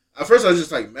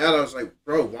mad. I was like,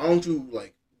 bro, why don't you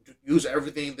like use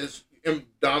everything, this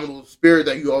indomitable spirit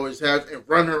that you always have, and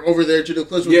run her over there to the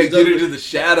cliffs? Yeah, get her to the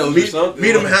shadows or something.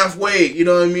 Meet him halfway. You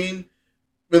know what I mean?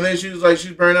 But then she was like,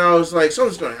 she's burned out. I was like,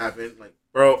 something's gonna happen. Like,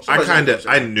 bro,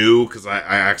 I knew because I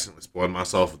accidentally spoiled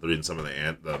myself with reading some of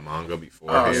the manga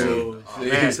before.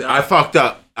 I fucked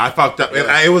up.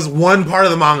 And it was one part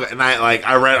of the manga, and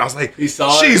I read. I was like, she's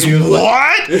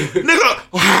what, nigga?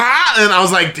 Huh? And I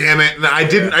was like, damn it! And I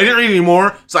didn't read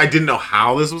anymore, so I didn't know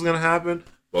how this was gonna happen.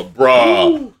 But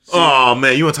bro, oh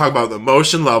man, you want to talk about the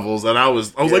emotion levels? And I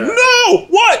was like, no,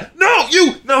 what? No,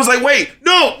 you. And I was like, wait,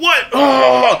 no, what?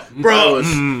 Oh, bro,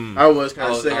 I was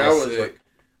kind of sick. I was like,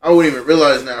 I wouldn't even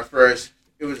realize that at first.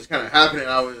 It was just kind of happening.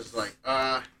 I was just like,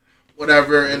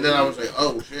 whatever. And then I was like,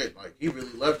 oh shit, like he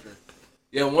really left her.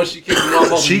 Yeah, once she kicked him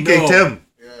off, she kicked him.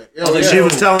 Yeah, she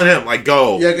was telling him like,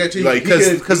 go. Yeah,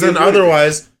 because then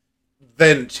otherwise,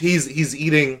 then he's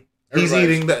eating He's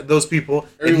eating those people,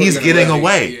 and Everyone's he's gonna getting let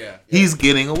away. Yeah. He's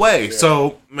getting away. Yeah.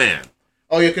 So, man,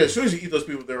 Oh yeah, because as soon as you eat those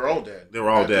people, they're all dead. they were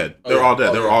all dead. Oh, They were yeah. all dead.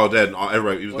 Oh, They were yeah. all dead. And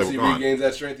everybody, they Once were he gone. regains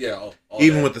that strength, yeah. All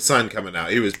Even that. with the sun coming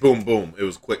out, it was boom, boom. It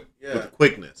was quick Yeah. with the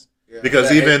quickness. Yeah.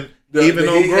 Because Yeah, even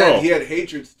The- old girl, he had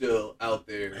hatred still out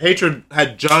there. hatred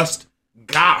had just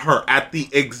got her at the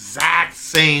exact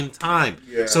same time.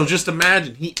 Yeah. So just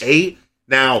imagine he ate.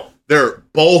 Now they're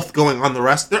both going on the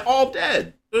rest. They're all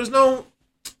dead. There's no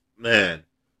man.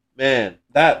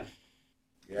 That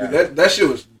Yeah. Dude, that shit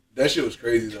was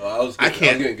crazy though. I was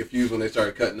getting confused when they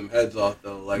started cutting them heads off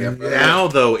though. Like at first. now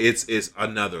though it's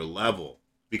another level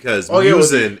because Oh, yeah,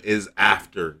 Muzin is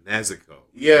after Nezuko.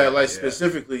 Yeah, like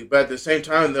specifically, but at the same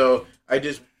time, though, I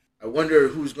wonder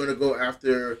who's going to go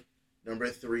after number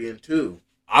 3 and 2.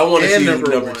 I want to see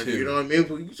number 1, 2. You know what I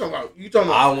mean? You talking about?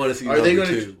 I want to see Are number they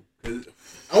gonna- 2.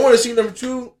 I want to see number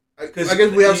 2. I guess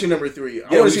we have seen number 3. I Yeah,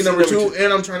 want to we've see number seen 2, number 2.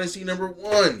 and I'm trying to see number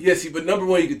 1. Yeah, see, but number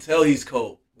 1 you could tell he's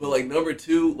cold. But like number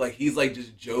 2, like he's like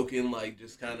just joking, like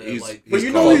just kind of like. But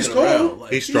you know he's walking around, cold.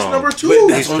 like, He's He's strong. number 2. But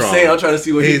that's He's what I'm strong. saying. I'm trying to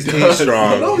see what He's does.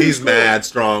 strong. No, he's he's good. mad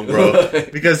strong, bro.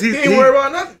 Because He ain't worried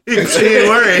about nothing. He ain't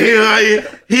worried.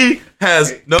 He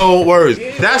has no worries.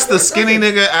 That's the skinny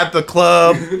nigga at the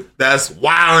club that's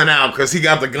wilding out because he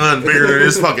got the gun bigger than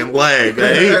his fucking leg.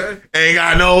 Like, he ain't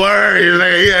got no worries.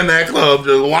 Like, he in that club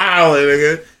just wilding,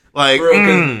 nigga. Like, Bro,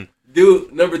 'cause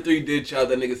dude, number 3 did chop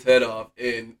that nigga's head off,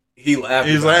 and he laughed.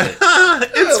 he's about like,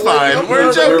 it. it's Yeah, fine. like, We're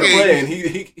We're joking. playing.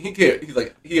 He can't. He's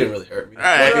like, he didn't really hurt me. All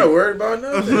right. I'm not worried about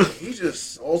nothing. He's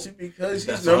just salty because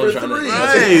That's he's what number I'm trying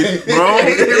 3. to-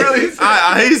 Right,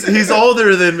 bro. He's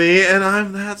older than me, and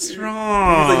I'm that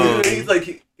strong. He's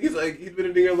been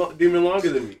a demon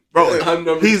longer than me. Bro, I'm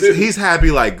number he's 2. he's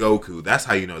happy like Goku. That's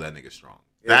how you know that nigga's strong.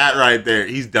 Yeah. That right there,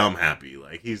 he's dumb happy.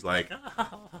 Like he's like,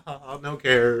 no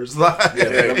cares. Like,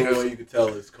 Yeah, number 1 you could tell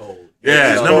is cold.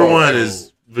 yeah, He's number cold. 1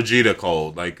 is Vegeta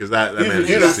cold. Like, cause that He's man's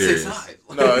He Vegeta. got serious. 6 eyes.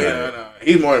 No,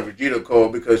 he's more than Vegeta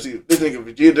cold because this nigga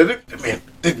Vegeta, man,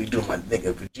 they be doing my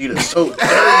nigga Vegeta so dirty,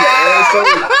 man, so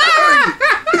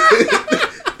dirty.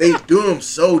 They do him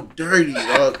so dirty,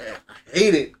 dog. I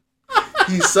hate it.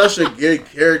 He's such a good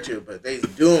character, but they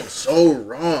do him so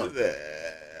wrong.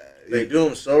 They do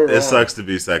him so wrong. It sucks to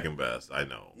be second best. I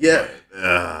know. Yeah.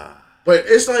 But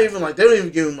it's not even like they don't even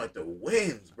give him like the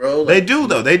wins, bro. Like, They do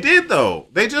though. They did though.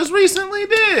 They just recently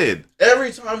did,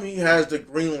 every time he has the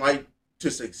green light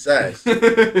to success.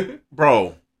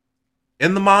 bro.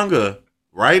 In the manga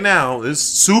right now, this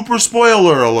super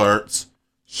spoiler alerts.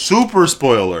 Super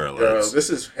spoiler Bro, alerts. this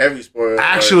is heavy spoiler.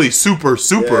 Actually, super Yeah,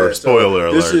 so spoiler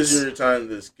alerts. This is your time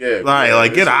to skip. Like, Yeah,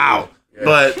 like this get is- out. yeah.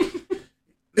 But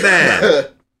man,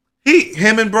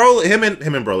 him and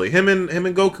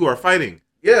Goku are fighting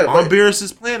yeah, on but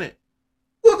Beerus's planet.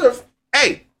 what the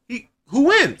Hey, who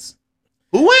wins?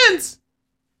 Who wins?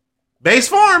 Base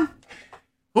form.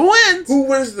 Who wins? who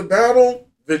wins the battle?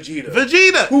 Vegeta.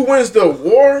 Vegeta. Who wins the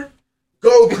war?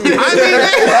 Goku.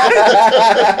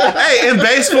 Hey, in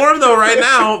base form though, right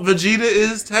now, Vegeta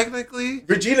is technically.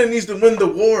 Vegeta needs to win the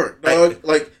war, dog.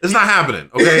 Like It's not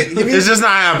happening, okay? He needs- It's just not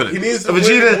happening. he needs to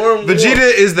Vegeta. win more.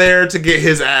 Vegeta is there to get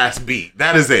his ass beat.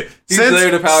 That is it. He's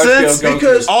there to power scale Goku.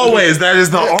 because Always, that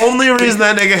is the only reason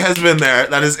that nigga has been there.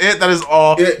 That is it. That is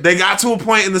all. Yeah. They got to a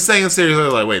point in the Saiyan series where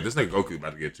they're like, wait, this nigga Goku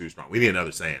about to get too strong. We need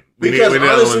another Saiyan. We need another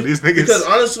honestly, one. These niggas. because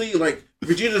honestly, like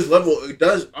Vegeta's level, it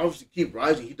does obviously keep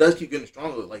rising. He does keep getting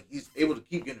stronger. Like he's able to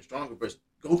keep getting stronger, but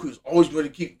Goku's always going to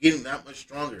keep getting that much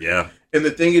stronger. Yeah. And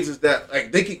the thing is that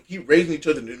like they can keep raising each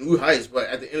other to new heights, but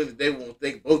at the end of the day, when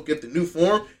they both get the new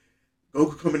form,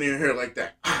 Goku coming in here like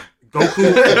that.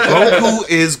 Goku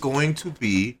is going to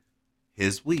be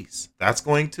his Whis. That's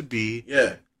going to be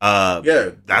Yeah. yeah.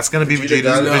 That's going to be Vegeta Vegeta's.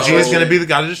 got- Vegeta's no. going to be the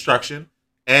god of destruction,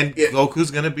 and Yeah.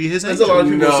 Goku's going to be his That's a angel. lot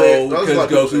of people No, say- that's a because lot of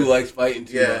people Goku say- likes fighting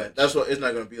too Yeah, much. that's what it's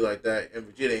not going to be like that. And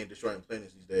Vegeta ain't destroying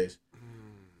planets these days.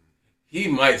 He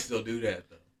might still do that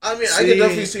though. I mean, I See- can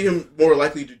definitely see him more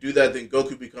likely to do that than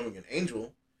Goku becoming an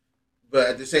angel. But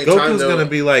at the same time, Goku's though, going to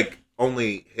be like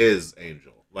only his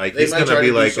angel. Like they he's might going try to be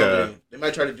do like something. They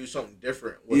might try to do something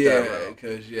different with that Yeah, route.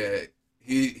 because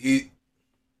he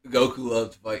Goku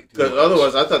loves to fight too Because much.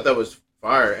 otherwise, I thought that was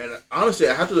fire. And honestly,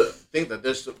 I have to think that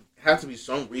there's have to be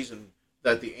some reason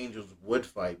that the angels would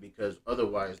fight, because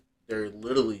otherwise, they're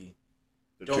literally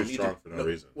they're don't too need strong to, for no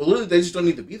reason. Well, literally, they just don't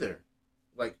need to be there.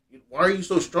 Like, why are you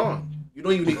so strong? You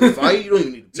don't even need to fight. You don't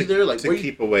even need to be there. Like, to where you,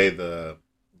 keep away the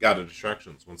god of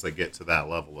destructions once they get to that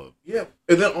level of yeah.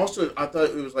 And then also, I thought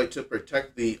it was like to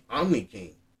protect the Omni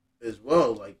King as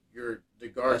well. Like, you're the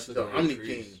guards to That's the a Omni great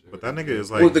King. priest. but that nigga is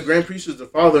like Well, the Grand Priest is the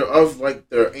father of like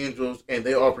their angels, and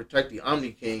they all protect the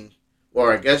Omni King.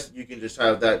 Or I guess you can just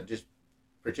have that just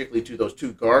particularly to those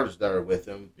 2 guards that are with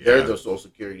him. Yeah. They're the sole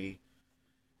security.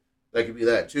 That could be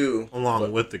that too.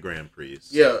 Along with the Grand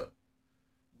Priest. Yeah.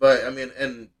 But, I mean,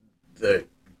 and the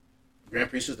Grand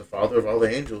Priest is the father of all the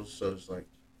angels, so it's like,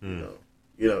 you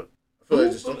know, I feel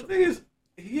like just the thing is,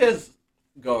 he has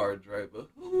guards, right? But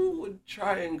who would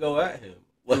try and go at him?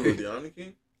 Like the Omni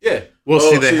King? Yeah. Well,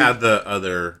 see, they had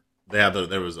there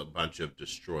was a bunch of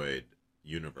destroyed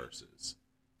universes.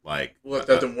 Like, well,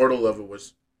 that the mortal level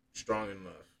was strong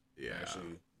enough. Yeah.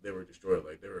 Actually, they were destroyed.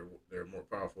 Like, they were more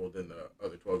powerful than the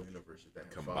other 12 universes that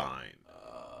had combined.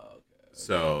 Okay.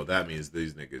 So that means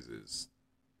these niggas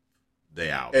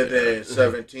they out. And there. then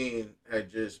 17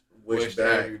 had just wished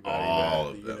back all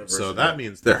of them. So that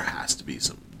means there has to be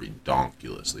some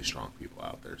redonkulously strong people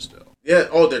out there still. Yeah.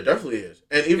 Oh, there definitely is.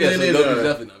 And even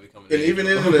definitely not becoming. And even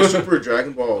in the Super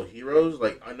Dragon Ball Heroes,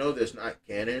 like, I know that's not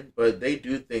canon, but they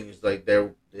do things like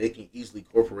they can easily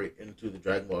incorporate into the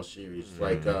Dragon Ball series. Mm-hmm.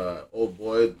 Like, old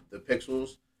boy, the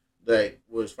Pixels that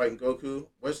was fighting Goku.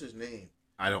 What's his name?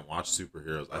 I don't watch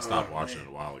superheroes. I stopped watching it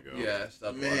a while ago. Yeah, I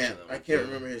stopped watching Man, them. I can't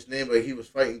remember his name, but he was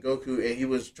fighting Goku, and he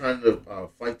was trying to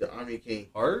fight the Omni King.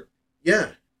 Heart? Yeah. Is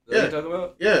that what you're talking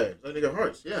about? Yeah, that nigga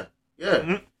Hearts. Yeah.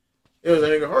 Mm-hmm. It was that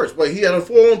nigga Hearts. But he had a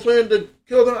full-on plan to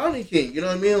kill the Omni King. You know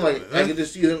what I mean? Like, I can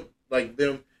just see them,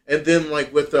 and then,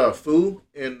 like, with Fu,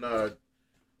 and,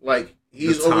 like,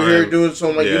 he's over here doing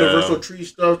some, like, universal tree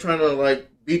stuff, trying to, like,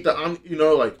 beat the Omni,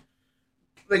 like,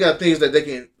 they got things that they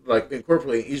can, like,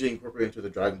 easily incorporate into the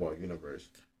Dragon Ball universe.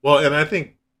 Well, and I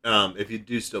think if you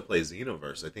do still play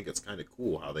Xenoverse, I think it's kind of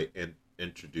cool how they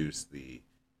introduce the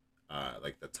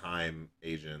like the time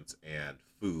agents and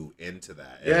Fu into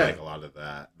that, and like a lot of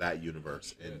that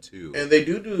universe into. And they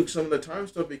do some of the time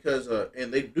stuff because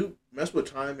and they do mess with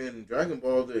time in Dragon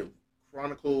Ball. The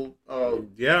chronicle,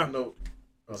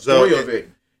 story of it.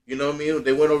 You know what I mean?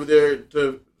 They went over there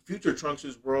to Future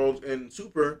Trunks' world in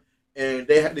Super, and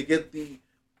they had to get the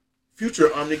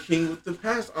future Omni King with the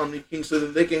past Omni King so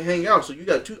that they can hang out. So you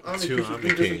got 2 Omni Kings with 3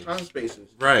 different time spaces.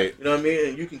 Right. You know what I mean?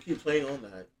 And you can keep playing on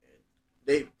that.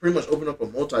 They pretty much open up a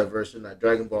multiverse in that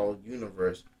Dragon Ball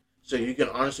universe. So you can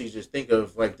honestly just think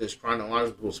of like this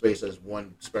chronological space as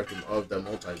one spectrum of the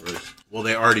multiverse. Well,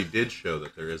 they already did show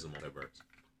that there is a multiverse.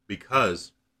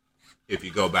 Because if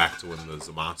you go back to when the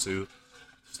Zamasu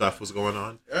stuff was going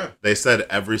on, they said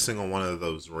every single one of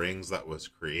those rings that was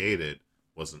created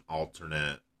was an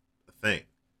alternate thing.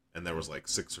 And there was like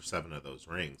 6 or 7 of those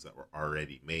rings that were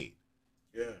already made.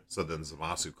 Yeah. So then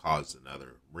Zamasu caused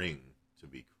another ring to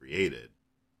be created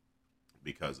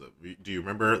because of. Do you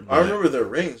remember? I remember the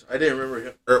rings. I didn't remember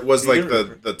him. Or it was like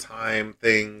the time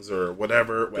things or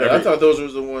whatever. Yeah, I thought those were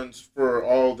the ones for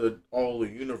all the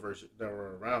universes that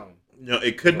were around. No,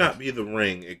 it could not be the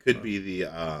ring. It could be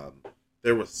the.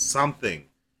 There was something.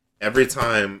 Every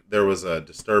time there was a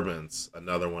disturbance,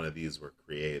 another one of these were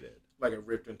created. Like a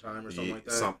rift in time or something like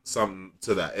that. Something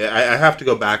to that. I have to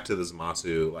go back to the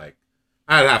Zamasu. Like,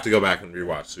 I'd have to go back and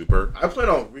rewatch Super. I plan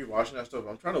on rewatching that stuff.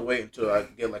 I'm trying to wait until I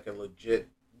get like a legit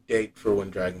date for when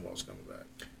Dragon Ball's coming back.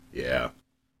 Yeah.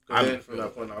 Then from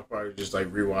that point, I'll probably just like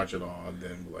rewatch it all and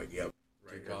then be like, yep.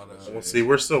 Well, see,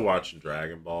 we're still watching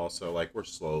Dragon Ball, so like we're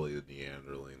slowly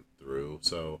meandering through.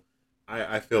 So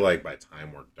I feel like by the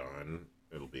time we're done,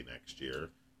 it'll be next year.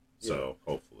 So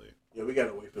hopefully. Yeah, we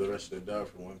gotta wait for the rest of the dub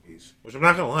for One Piece. Which I'm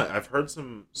not gonna lie, I've heard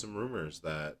some rumors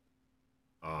that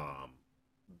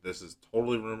this is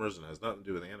totally rumors and has nothing to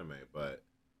do with anime, but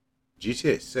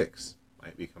GTA 6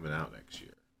 might be coming out next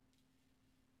year.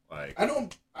 Like, I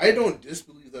don't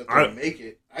disbelieve that they'll make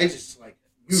it. I just like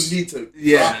you need to.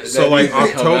 Yeah. So like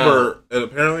October, and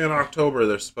apparently in October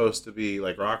they're supposed to be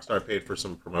like Rockstar paid for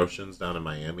some promotions down in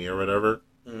Miami or whatever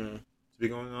to be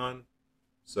going on.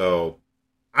 So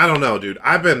I don't know, dude.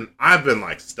 I've been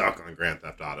like stuck on Grand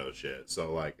Theft Auto shit.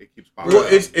 So like it keeps popping. Well,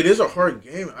 it is a hard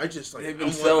game. I just like they've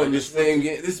been selling this same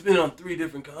game. This has been on 3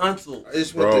 different consoles. I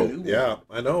just want the new one. Yeah,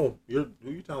 I know. Who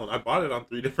you telling? I bought it on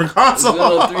 3 different consoles.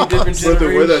 On 3 different generations. But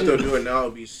the way that they'll do it now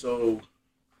will be so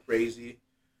crazy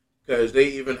because they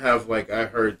even have like I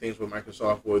heard things with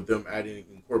Microsoft with them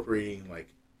incorporating like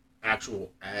actual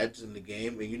ads in the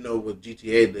game, and you know with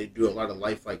GTA they do a lot of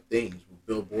lifelike things with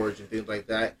billboards and things like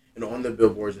that. And on the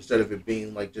billboards, instead of it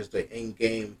being like just an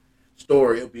in-game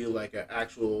store, it'll be like an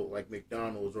actual like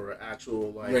McDonald's or an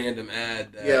actual like random ad.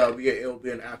 It'll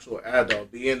be an actual ad that'll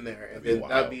be in there, and then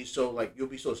that'd be so like you'll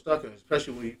be so stuck in it,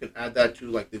 especially when you can add that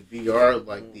to like the VR,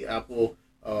 like the Apple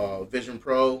Vision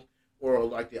Pro or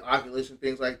like the Oculus and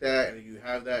things like that, and you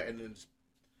have that, and then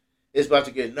it's about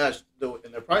to get nuts. And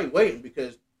they're probably waiting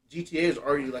because GTA is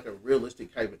already like a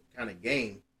realistic kind of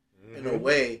game in a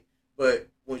way. But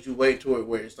once you wait to it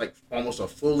where it's like almost a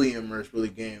fully immersed really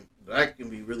game, that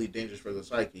can be really dangerous for the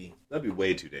psyche. That'd be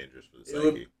way too dangerous for the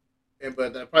It psyche.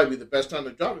 But that'd probably be the best time to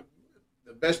drop it.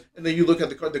 The best, and then you look at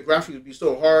the graphics would be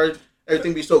so hard,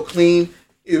 everything be so clean.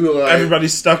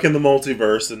 Everybody's stuck in the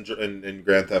multiverse in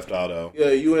Grand Theft Auto.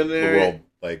 Yeah, you in The there. world,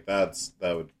 like that'd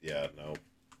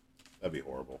be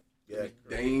horrible. Yeah,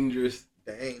 Dangerous.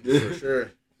 dang, for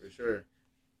sure.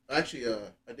 Actually,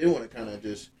 I did want to kind of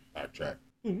just Backtrack.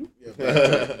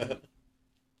 yeah,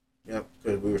 yep,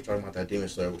 because we were talking about that Demon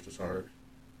Slayer, which was hard,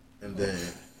 and then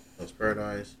Lost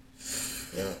Paradise.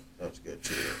 Yeah, that was good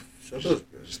too. So that was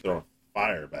good. Just throwing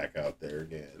fire back out there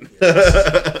again.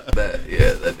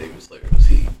 That Demon Slayer was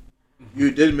heat.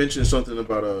 You did mention something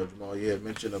about Jamal. You had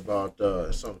mentioned about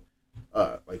some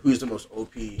like who's the most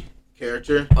OP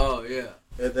character, Oh yeah.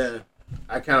 and then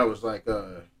I kind of was like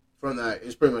from that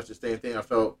it's pretty much the same thing. I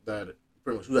felt that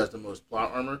pretty much who has the most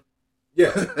plot armor.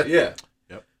 Yeah. Yeah.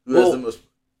 Who has the most?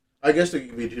 I guess there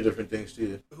could be two different things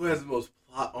too. Who has the most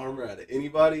plot armor out of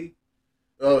anybody?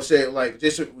 Oh, say like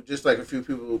just like a few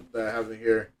people that I have in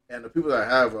here, and the people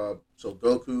that I have so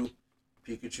Goku,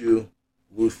 Pikachu,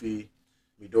 Luffy,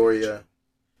 Midoriya,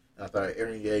 and I thought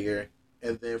Eren Yeager,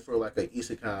 and then for like an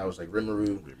isekai I was like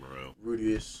Rimuru,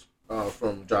 Rudius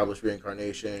from Jobless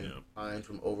Reincarnation, Pine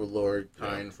from Overlord,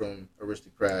 Kine from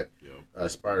Aristocrat,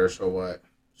 Spider So What.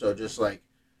 So just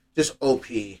OP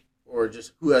or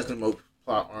just who has the most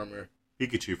plot armor.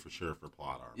 Pikachu for sure for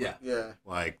plot armor. Yeah.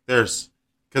 Like because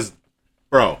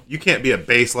bro, you can't be a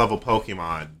base level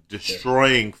Pokemon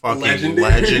destroying fucking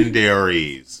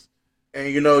legendaries.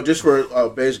 And just for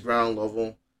base ground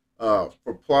level,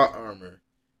 for plot armor,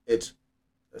 it's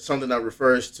something that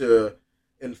refers to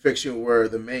in fiction where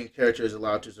the main character is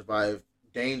allowed to survive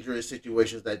dangerous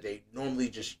situations that they normally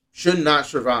just should not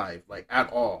survive, like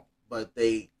at all. But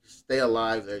they stay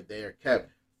alive. They are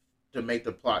kept to make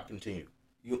the plot continue.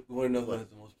 You want to know who has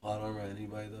the most plot armor out of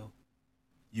anybody though?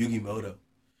 Yugimoto.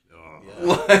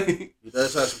 Yeah. Like, He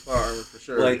does have some plot armor for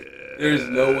sure. like, there's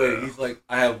no way. He's like,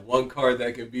 I have one card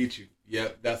that can beat you.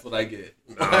 Yep, that's what I get.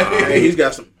 Hey, he's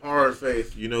got some hard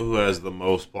faith. You know who has the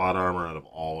most plot armor out of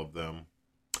all of them?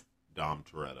 Dom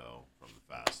Toretto from the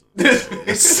Fast and the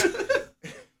Furious.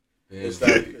 It's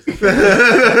that,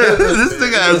 This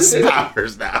thing has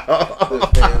powers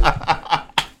now.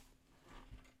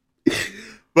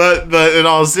 But in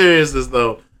all seriousness,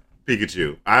 though,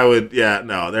 Pikachu. I would,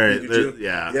 Pikachu?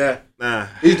 yeah. Nah.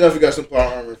 He's definitely got some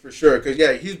plot armor for sure. Because,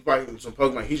 he's fighting some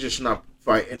Pokemon. He's just not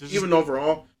fighting. Even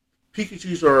overall,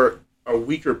 Pikachus are a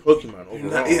weaker Pokemon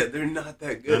overall. They're not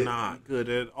that good. They're not good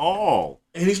at all.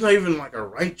 And he's not even like a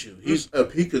Raichu. He's a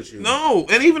Pikachu. No,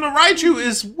 and even a Raichu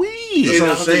is weak. That's what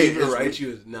I'm saying. Even Raichu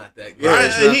is not that good. Yeah,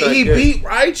 it's not that he good. beat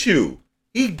Raichu.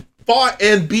 He fought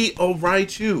and beat a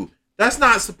Raichu. That's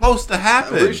not supposed to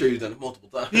happen. I'm pretty sure he's done it multiple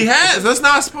times. He has. That's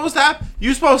not supposed to happen.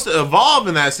 You're supposed to evolve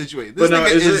in that situation. This But now,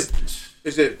 nigga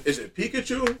is it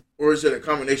Pikachu or is it a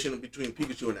combination between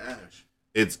Pikachu and Ash?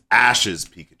 It's Ash's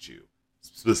Pikachu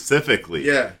specifically.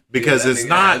 Yeah. Because that it's nigga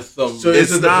not. has some- So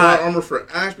It's is it the not- plot armor for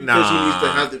Ash because he needs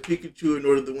to have the Pikachu in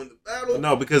order to win the battle?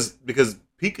 No, because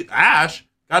Ash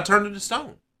got turned into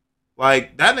stone.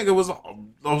 Like that nigga was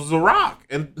a rock,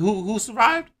 and who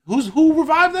survived? Who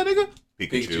revived that nigga?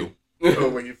 Pikachu. Oh,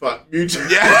 when you fought Mewtwo.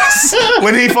 Yes,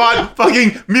 when he fought fucking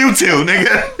Mewtwo,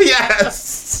 nigga.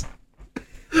 Yes.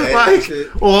 Hey, Like,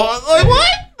 shit. well, like what?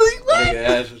 Like, what? Nigga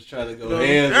Ash was trying to go No.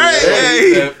 hands.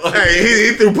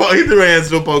 He threw hands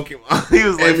to a Pokemon. He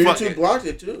was like, And fuck Mewtwo it. blocked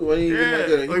it too. When he Yeah.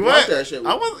 blocked Like what? that shit. He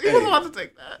wasn't about to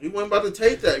take that. He wasn't about to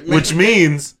take that. Which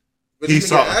means But he this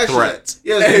saw nigga a Ash threat. is at.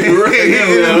 Yeah, Hey, so right,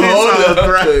 He saw a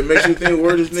threat. so it makes you think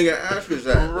where this nigga Ash was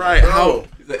at. Right. Bro,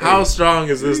 How strong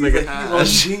is this nigga He's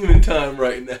Ash? on demon time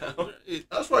right now.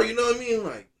 that's why, you know what I mean?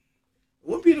 Like, it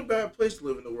wouldn't be a bad place to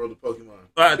live in the world of Pokemon.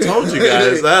 I told you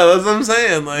guys. That's what I'm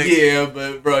saying. Like, Yeah,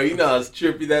 but bro, you know how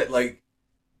trippy that. Like,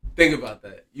 think about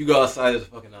that. You go outside as a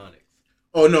fucking Onyx.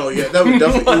 Oh no, yeah, that would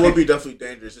definitely it would be definitely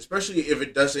dangerous, especially if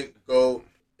it doesn't go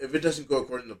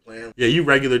according to plan. yeah, you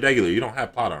regular. You don't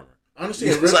have plot armor. Honestly,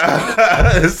 I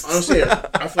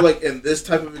feel like in this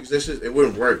type of existence, it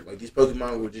wouldn't work. Like these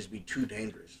Pokemon would just be too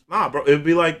dangerous. Nah, bro. It'd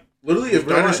be like, Literally, if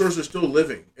Right. dinosaurs are still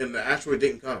living and the asteroid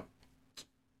didn't come,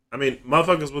 I mean,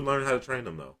 motherfuckers would learn how to train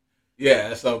them though. Yeah,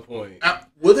 at some point.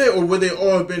 would they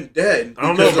all have been dead? I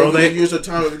don't know, bro. Of the years of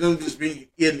time of them just being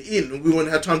eaten, and we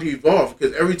wouldn't have time to evolve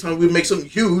because every time we make something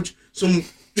huge, some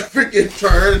freaking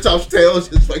Triceratops tail is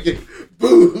just fucking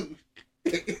boom.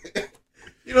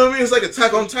 You know what I mean? It's like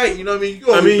Attack on Titan. You know what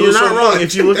I mean? You're not wrong.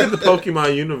 If you look at the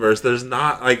Pokemon universe, there's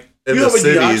not like in you the know what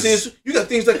cities. you got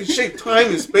things that can shape time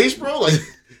and space, bro. Like,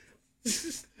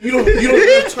 You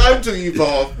don't have time to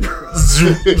evolve.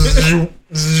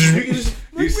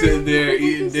 You sitting there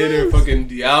eating dinner, fucking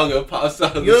Dialga pops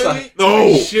out of You the know what I side.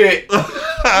 mean? No. Shit. You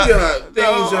got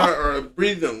things that are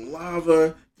breathing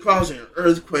lava, causing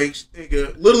earthquakes,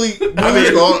 nigga. Literally,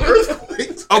 called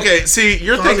earthquakes. Okay, see,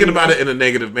 you're thinking about it in a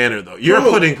negative manner, though. You're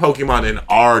putting Pokemon in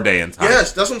our day and time.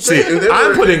 Yes, that's what I'm See, saying.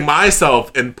 I'm putting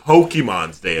myself in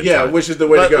Pokemon's day and time. which is the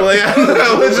way to go.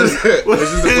 which is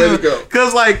the way to go.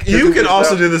 Because, like, you can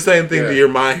also do the same thing to your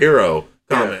My Hero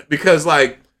comment. Yeah. Because,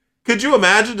 like, could you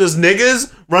imagine just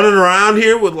niggas running around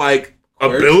here with, like,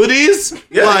 abilities?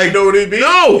 Yeah, like, you know what it'd be?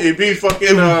 No. It'd be fucking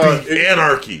It would be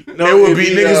anarchy. No, it would it'd be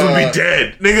be, niggas would be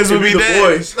dead. Niggas would be the dead.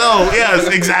 boys. No, yes,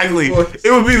 exactly. The boys.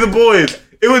 It would be the boys.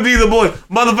 It would be the boys.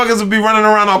 Motherfuckers would be running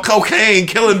around on cocaine,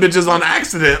 killing bitches on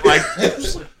accident. Like,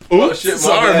 oops, shit, my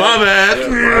sorry, bad. my bad.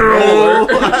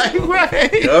 Yeah,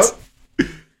 Right. Yep.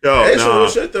 Yo, Hey, some real nah,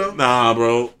 shit though. nah,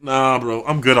 bro.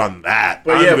 I'm good on that.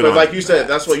 But I'm yeah, good but on like you said, that.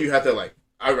 that's what you have to like.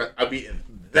 I be in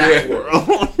that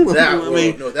world. That world. I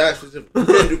mean, No, that's specific.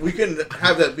 We couldn't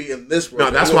have that be in this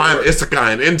world. no, that's That why I'm won't work.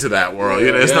 isekai into that world.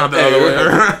 You know, it's Yeah, not the hey, other way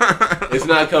around. It's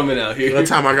not coming out here. That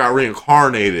time I got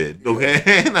reincarnated. Okay.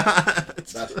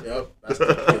 That's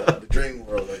the dream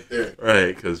world right there.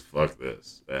 Right, because fuck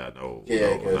this. Yeah, no. Yeah,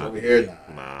 no, because not- over here,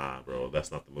 nah. Nah, bro,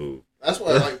 that's not the move. That's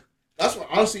why, like, that's why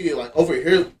honestly, like over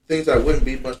here, things that wouldn't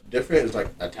be much different is like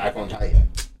Attack on Titan.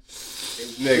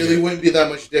 It really wouldn't be that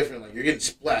much different. Like you're getting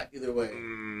splat either way.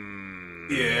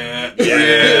 Yeah.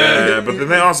 Yeah, but then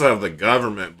they also have the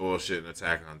government bullshit and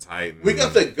Attack on Titan. We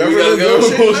got the We government gotta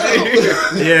go.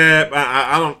 bullshit now. Yeah, but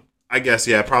I don't. I guess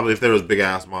probably if there was big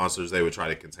ass monsters, they would try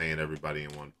to contain everybody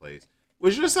in one place,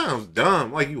 which just sounds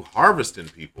dumb. Like you harvesting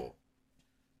people.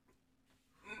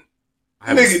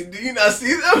 Nigga, do you not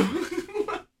see them?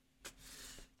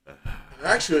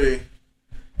 Actually,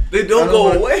 They don't I don't go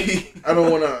wanna- away. I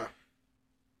don't want to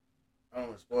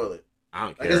spoil it. I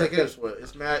don't I guess I care. can spoil it.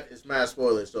 It's mad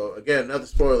spoilers. So again, another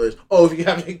spoilers. Oh, if you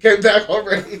haven't came back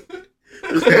already.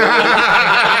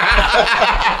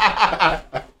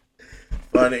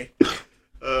 Funny.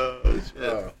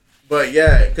 But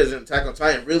yeah, because in Attack on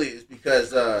Titan, really, is because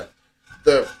the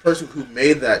person who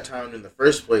made that town in the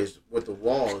first place with the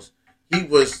walls, he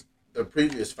was the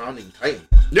previous founding Titan.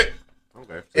 Yeah.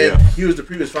 Okay. So, And yeah. he was the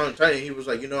previous founding Titan. He was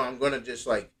like, I'm going to just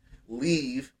like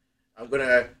leave. I'm going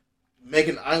to make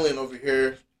an island over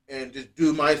here and just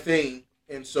do my thing.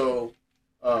 And so,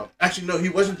 actually, no, he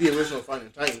wasn't the original founding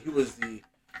Titan. He was the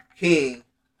king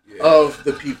of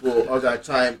the people of that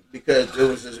time because there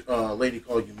was this lady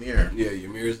called Ymir. Yeah,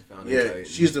 Ymir's the founding Yeah, Titan.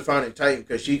 she's the founding Titan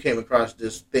because she came across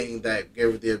this thing that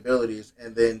gave her the abilities.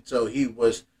 And then so he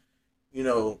was,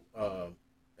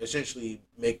 essentially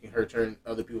making her turn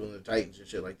other people into Titans and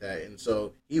shit like that. And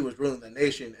so he was ruling the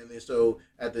nation. And then so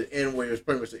at the end, where it was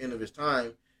pretty much the end of his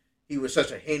time, he was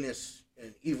such a heinous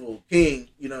and evil king.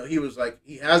 He was like,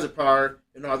 he has the power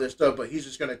and all this stuff, but he's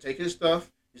just going to take his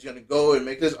stuff. He's going to go and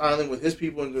make this island with his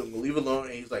people and gonna leave alone.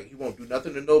 And he's like, he won't do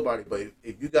nothing to nobody. But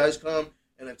if you guys come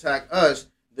and attack us,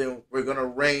 then we're going to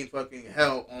rain fucking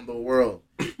hell on the world.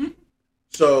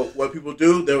 So what people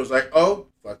do, they was like, oh,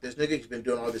 fuck this nigga. He's been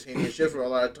doing all this heinous shit for a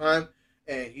lot of time.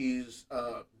 And he's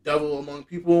devil among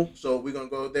people. So we're going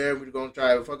to go there. We're going to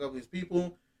try to fuck up these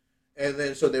people. And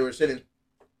then so they were sitting.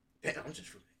 Damn, I'm just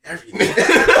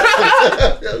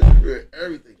ruining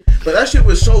everything. But that shit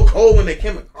was so cold when they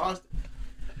came across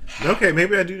it. Okay,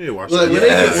 maybe I do need to watch Like,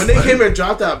 that. when they came and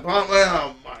dropped that bomb, like,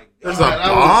 oh my god. There's a I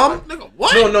was bomb? like- Nigga,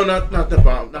 what? No, not the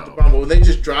bomb. Not the bomb. But when they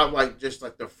just dropped like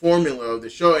the formula of the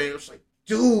show, and it was like,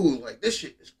 dude, like this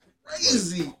shit is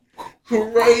crazy.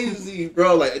 Crazy,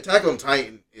 bro. Like Attack on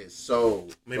Titan is so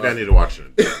Maybe I need to watch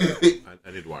it.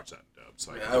 I need to watch that dub.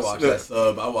 So Man, I watched that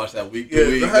sub. I watched that week yeah,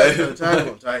 to week. Attack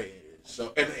on Titan is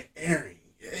so, and then Aaron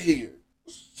Yeager.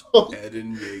 So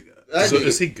Eden Yeager. that So nigga-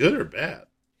 is he good or bad?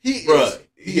 he Bruh, is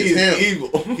he's him.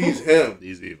 evil. He's him.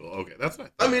 He's evil. Okay, that's fine.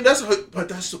 I mean, but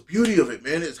that's the beauty of it,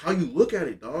 man. It's how you look at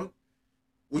it, dog.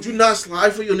 Would you not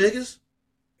slide for your niggas?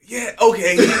 Yeah,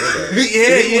 okay. Would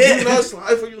you not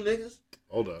slide for your niggas?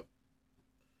 Hold up.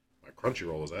 My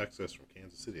Crunchyroll was accessed from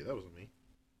Kansas City. That wasn't me.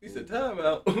 He said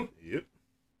timeout. Yep.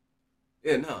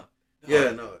 Yeah, nah.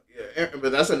 Yeah, no, yeah.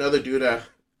 But that's another dude that.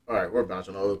 All right, we're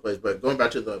bouncing all over the place. But going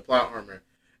back to the plot armor,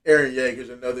 Aaron Yeager's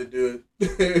another dude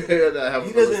that have.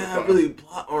 He doesn't have really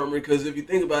plot armor because if you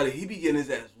think about it, he be getting his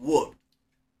ass whooped.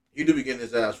 He do be getting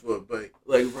his ass whooped, but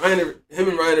Like him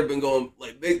and Ryan have been going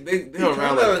like they're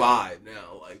around kinda- like 5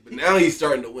 now. Like, but now he's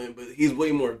starting to win, but he's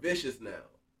way more vicious now.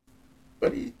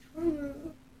 he kind of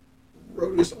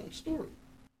wrote his own story.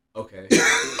 Okay,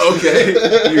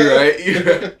 okay, you're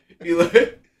right.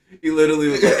 He literally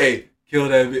was like, "Hey, kill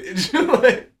that bitch.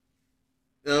 Like,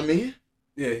 You know what I mean?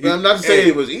 yeah, But I'm not to say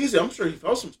it was easy. I'm sure he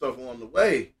felt some stuff along the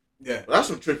way. Yeah, But that's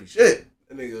some trippy shit.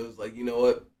 that nigga was like, you know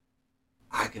what?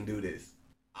 I can do this.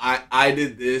 I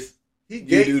did this. He You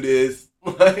gave, do this.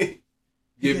 Like,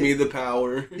 give Yeah. me the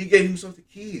power. he gave himself the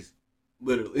keys.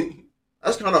 Literally.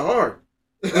 That's kind of hard.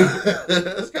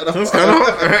 That's kind of hard.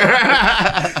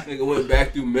 Nigga went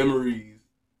back through memories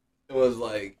and was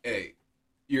like, hey,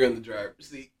 you're in the driver's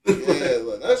seat. Yeah,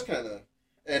 look, that's kind of.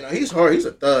 And he's hard. He's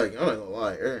a thug. I'm not gonna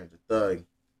lie. Aaron's a thug.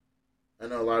 I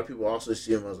know a lot of people also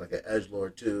see him as like an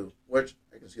edgelord too, which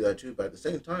I can see that too. But at the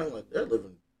same time, like they're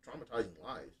living traumatizing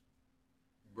lives.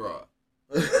 Bruh.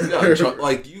 They're-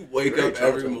 Like, you wake Very up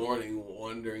every traumatizing. morning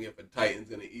wondering if a Titan's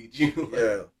gonna eat you.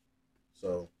 Yeah.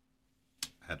 So,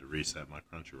 I had to reset my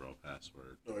Crunchyroll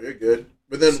password. no, you're good.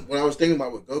 But then what I was thinking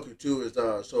about with Goku too is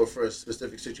so for a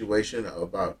specific situation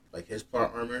about like his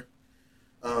plot armor,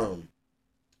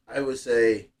 I would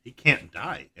say He can't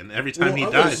die, and every time Well, he I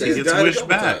would dies, say he he's gets died a wished couple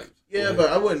back. times. yeah, Like, but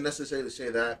I wouldn't necessarily say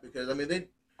that because I mean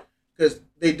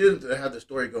they did have the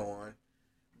story go on,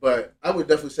 but I would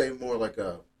definitely say more like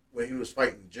when he was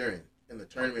fighting Jiren in the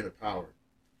Tournament of Power,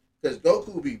 because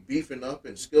Goku be beefing up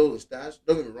in skill and stats.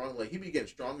 Don't get me wrong, like he be getting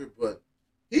stronger, but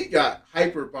he got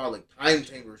hyperbolic time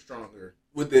chamber stronger.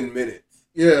 within minutes.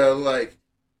 Yeah, like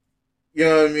you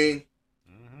know what I mean.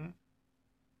 hmm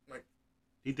Like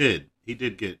He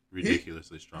did get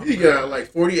ridiculously strong. he got like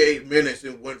 48 minutes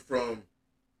and went from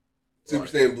Super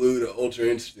Saiyan Blue to Ultra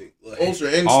Instinct. Like, Ultra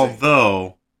Instinct.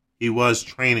 Although he was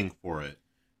training for it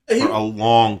And for a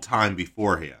long time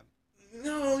beforehand.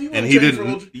 no, he And wasn't he training for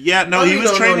didn't. Ultra. Yeah, no, I he mean,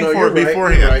 was no, training no, for you're it right,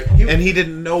 beforehand, you're right. and he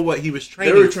didn't know what he was They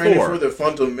training were training for for the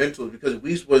fundamentals because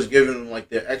Whis was giving them like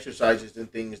the exercises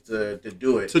and things to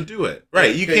do it. to do it.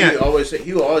 Right, you Because can't.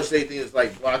 He would always say things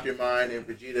like block your mind and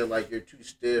Vegeta like you're too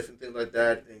stiff and things like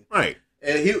that. Right.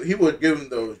 And he would give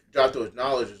them drop those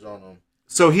knowledges on them.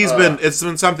 So it's Uh,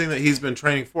 been something that he's been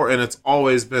training for, and it's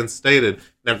always been stated.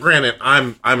 Now, granted,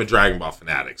 I'm a Dragon Ball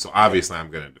fanatic, so obviously I'm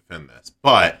going to defend this.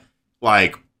 But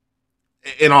like,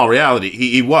 in all reality,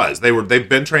 he was. They've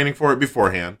been training for it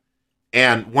beforehand,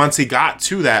 and once he got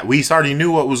to that, we already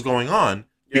knew what was going on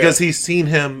because he's seen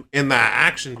him in that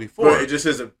action before. But it just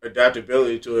his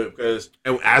adaptability to it because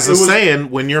And as It a was-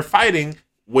 saying, when you're fighting,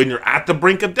 when you're at the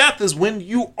brink of death, is when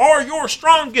you are your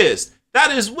strongest.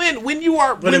 That is when you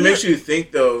are. But it makes you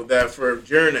think, though, that for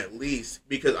Jiren at least,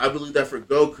 because I believe that for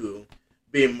Goku,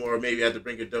 being more maybe at the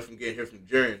brink of death from getting hit from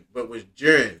Jiren, but was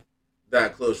Jiren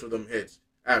that close for them hits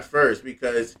at first?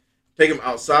 Because take him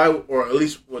outside, or at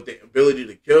least with the ability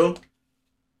to kill,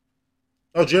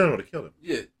 Oh, Jiren would have killed him.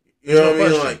 yeah. you know No what I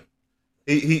mean? question.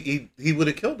 Like, He would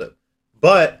have killed him.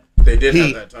 But they did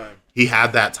He- have that time. he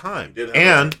had that time. He did have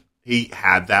And he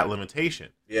had that limitation.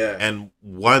 Yeah. And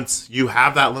once you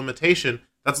have that limitation,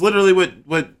 that's literally what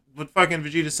fucking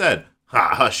Vegeta said.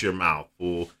 Ha, hush your mouth,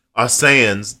 fool. Us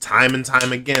Saiyans, time and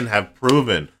time again, have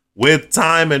proven with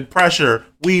time and pressure,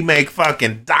 we make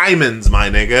fucking diamonds, my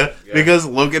nigga. Yeah. Because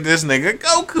look at this nigga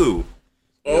Goku.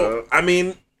 Oh, Yeah. I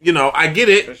mean, I get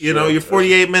it. That's You know, true. your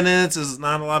 48 minutes is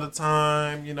not a lot of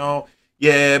time,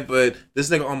 Yeah, but this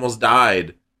nigga almost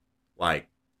died like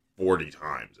 40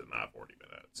 times in that 40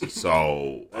 minutes.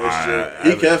 So, That's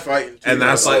true. He kept fighting. Too, and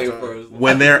that's the whole like time. for his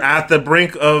when they're at the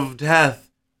brink of death,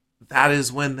 that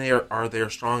is when they are their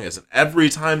strongest. And every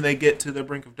time they get to the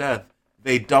brink of death,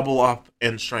 they double up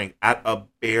in strength at a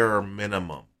bare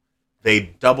minimum. They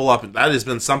double up, and that has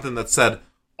been something that's said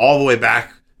all the way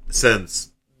back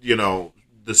since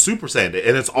the Super Saiyan Day,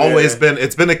 and it's always been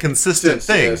a consistent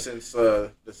thing. Since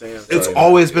the Saiyans. It's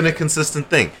always been a consistent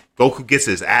thing. Goku gets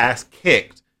his ass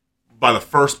kicked by the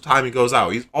first time he goes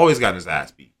out. He's always gotten his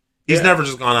ass beat. He's Yeah. never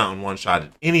just gone out and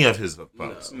one-shotted any of his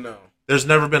foes. No. There's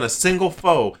never been a single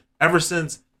foe ever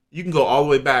since. You can go all the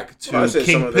way back to Well, I say some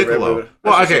King of the Red Piccolo. Ribbon-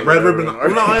 Well, I say okay, some of Red the Ribbon. Red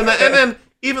Ribbon No, Army. and then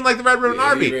even like the Red Ribbon Yeah, he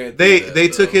Army, ran through they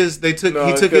that, took though. his he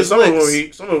took his some of them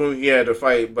licks. some of them he had to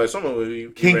fight, but some of them he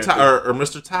King ran Tao or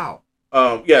Mr. Tao.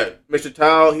 yeah, Mr.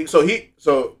 Tao.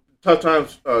 So tough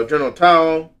times. General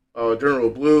Tao, General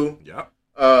Blue, Yep.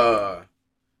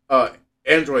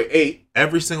 Android 8.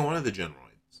 Every single one of the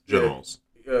generals.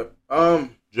 Yeah.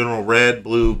 General Red,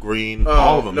 Blue, Green,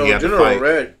 all of them. No, he had General to fight.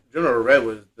 Red. General Red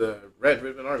was the Red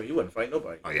Ribbon Army. He wouldn't fight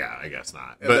nobody. Oh yeah, I guess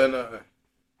not. And But then,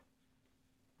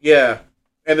 yeah,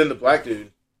 and then the black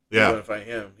dude. He yeah, wouldn't fight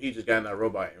him. He just got in that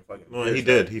robot and fucking. well, he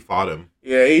did. He fought him.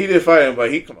 Yeah, he did fight him, but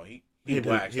he He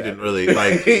waxed didn't that. really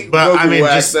like. But I Goku mean,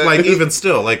 waxed just that like dude. even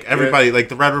still, like everybody, like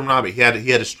the Red Room Nobby, he had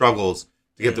his struggles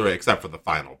to get through it, except for the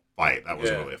final fight. That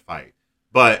wasn't Yeah. really a fight.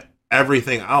 But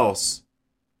everything else,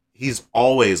 he's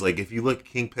always like. If you look at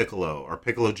King Piccolo or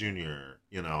Piccolo Junior,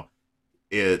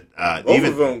 Both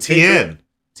of them Tien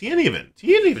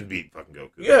even beat fucking Goku.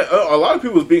 Yeah, a lot of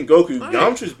people was beating Goku. Right.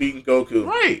 Yamcha's beating Goku.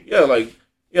 Right. Yeah,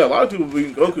 a lot of people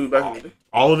beating Goku back in the day.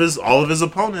 All of his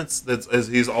opponents,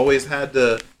 he's always had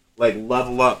to like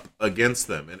level up against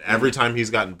them, and every time he's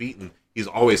gotten beaten, he's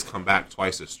always come back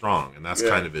twice as strong, and that's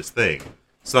kind of his thing.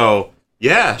 So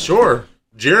yeah, sure,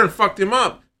 Jiren fucked him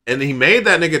up, and he made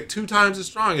that nigga 2 times as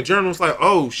strong, and Jiren was like,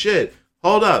 oh shit,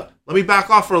 hold up, let me back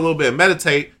off for a little bit and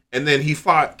meditate, and then he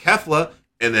fought Kefla,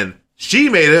 and then she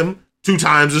made him 2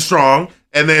 times as strong,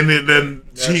 and then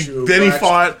he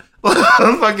fought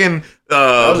fucking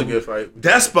that was a good fight.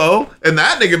 Despo, and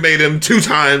that nigga made him 2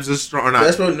 times as strong.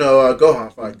 Despo, no,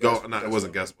 Gohan fight. It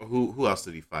wasn't Despo. Who else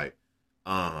did he fight?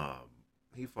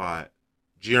 He fought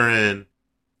Jiren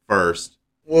first.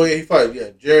 Well, yeah, he fought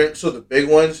Jiren. So the big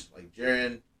ones like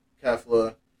Jiren,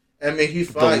 Kefla. I mean, he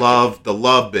fought the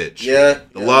love bitch. Yeah,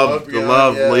 the love.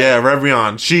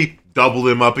 Revrion. She doubled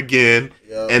him up again,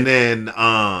 and then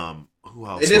who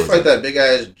else? They did fight that big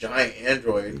ass giant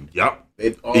android. Yep.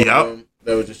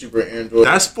 That was a super android.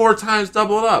 That's 4 times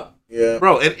doubled up. Yeah.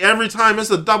 Bro, and every time it's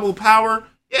a double power.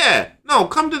 Yeah. No,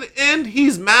 come to the end.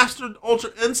 He's mastered Ultra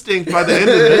Instinct by the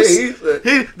end of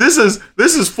this.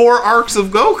 This is 4 arcs of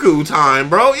Goku time,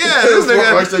 bro. Yeah, this nigga.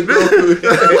 4 arcs of Goku.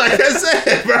 Like I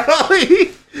said, bro.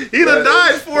 He done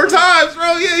died 4 times,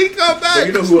 bro. Yeah, he come back. But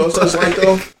you know who else I like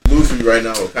though? Luffy right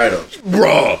now with Kaido.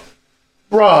 Bruh.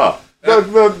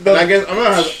 I guess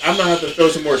I'm gonna have to throw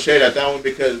some more shade at that one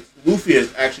because Luffy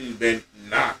has actually been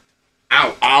knocked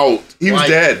out. He was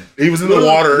dead. He was in the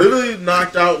water. Literally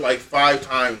knocked out like 5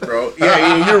 times, bro.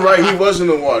 Yeah, you're right. He was in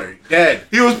the water. Dead.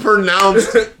 He was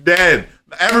pronounced dead.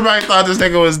 Everybody thought this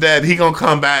nigga was dead. He gonna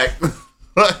come back.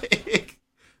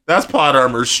 That's plot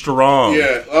armor strong.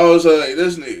 Yeah, I was like,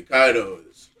 this nigga Kaido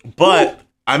is. But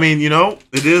I mean,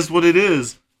 it is what it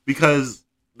is because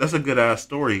that's a good ass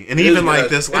story. And even like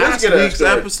this last week's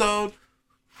episode,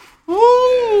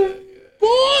 boy,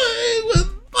 with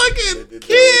fucking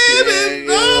kid and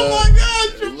oh my god,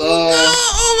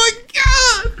 oh my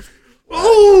god,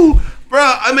 oh,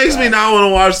 bro, it makes me not want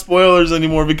to watch spoilers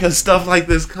anymore because stuff like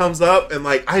this comes up and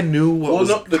like I knew what was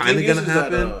kind of gonna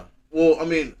happen. Well, I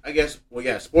mean, I guess,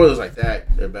 spoilers like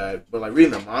that, they're bad. But, like,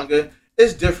 reading the manga,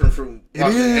 it's different from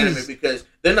watching anime because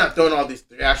they're not throwing all these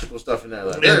theatrical stuff in there.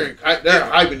 Like, they're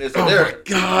hyping this. Oh, my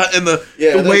God. And the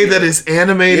way that it's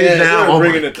animated now. They're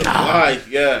bringing it to life,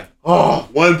 Oh,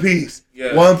 One Piece.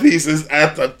 Yeah. One Piece is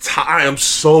at the top. I am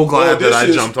so glad that I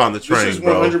jumped on the train,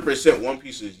 bro. This is 100% One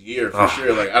Piece's year, for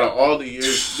sure. Like, out of all the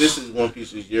years, this is One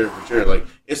Piece's year, for sure. Like,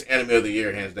 it's anime of the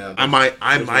year, hands down. I might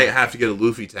have to get a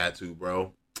Luffy tattoo,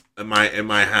 bro. It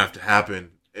might have to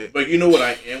happen. But you know what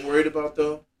I am worried about,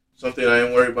 though? Something I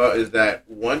am worried about is that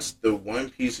once the One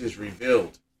Piece is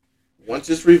revealed,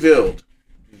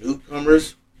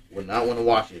 newcomers will not want to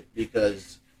watch it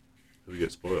because we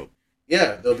get spoiled.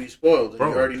 Yeah, they'll be spoiled, and you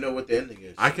already know what the ending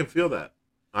is. I can feel that.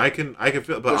 I can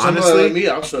feel it. But honestly, like me,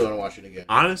 I'm still gonna watch it again.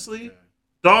 Honestly,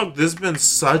 dog, this has been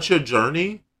such a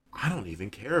journey. I don't even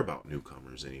care about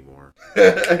newcomers anymore.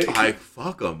 Like,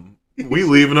 fuck them. We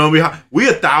leaving them behind. We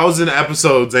 1,000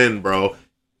 episodes in, bro.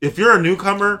 If you're a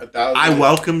newcomer, I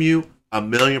welcome you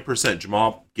 1,000,000%.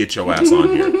 Jamal, get your ass on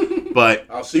here. But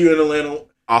I'll see you in Atlanta.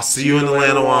 I'll see you in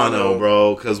Atlanta,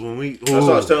 bro. Because when we, that's what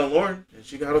I was telling Lauren, and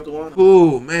she got up the Wano.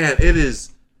 Ooh, man, it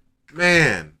is,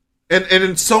 man,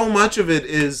 and so much of it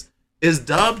is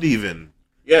dubbed even.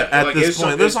 Yeah, at like this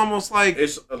point, there's almost like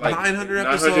it's like 900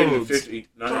 episodes.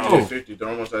 950. They're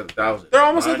almost at 1,000. They're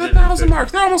almost at the 1,000 mark.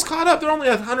 They're almost caught up. They're only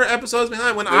 100 episodes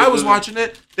behind. When I was watching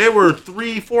it, they were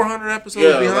 300-400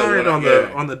 episodes behind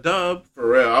on the dub. For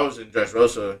real, I was in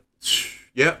Dressrosa.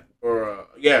 Yep. Or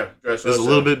Dressrosa. It was a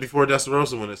little bit before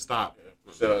Dressrosa when it stopped.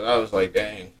 So I was like,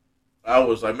 dang. I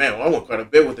was like, man, I went quite a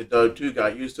bit with the dub too.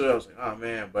 Got used to it. I was like, oh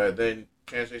man, but then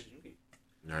translation,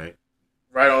 right.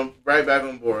 Right back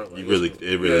on board. Like, it really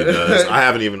does. I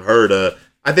haven't even heard.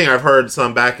 I think I've heard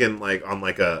some back in like on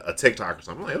like a TikTok or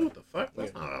something. I'm like, oh, what the fuck?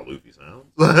 That's not how Luffy sounds.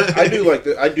 I do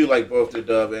like both the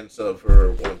dub and sub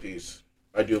for One Piece.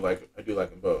 I do like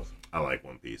them both. I like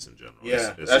One Piece in general.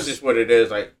 Yeah, that's just what it is.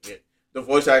 Like the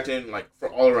voice acting, like for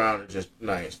all around, is just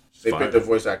nice. They picked the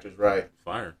voice actors right.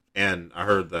 Fire. And I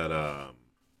heard that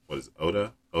what is it,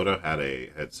 Oda? Oda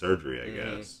had surgery, I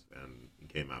guess, and he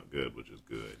came out good, which is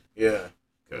good. Yeah.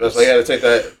 That's why he had to take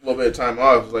that little bit of time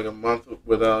off. It was like a month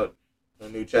without a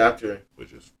new chapter.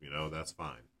 Which is, that's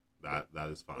fine. That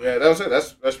is fine. Yeah,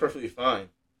 that's perfectly fine.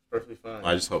 Perfectly fine.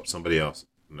 I just hope somebody else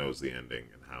knows the ending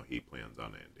and how he plans on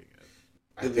ending it.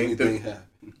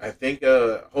 I think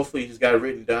hopefully he's got it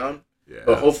written down. Yeah.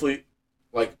 But hopefully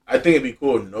Like, I think it'd be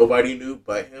cool if nobody knew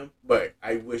but him. But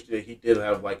I wish that he did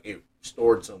have like it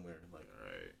stored somewhere. Like,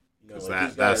 Right. you know, Because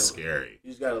like, that's scary.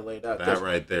 He's got to lay it out. That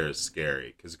right there is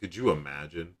scary. Because could you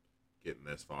imagine getting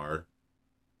this far?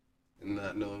 And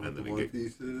not knowing And what the then One it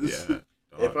Piece is. Yeah.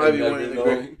 It'd probably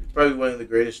be, Never one of the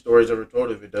greatest stories ever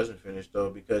told if it doesn't finish, though,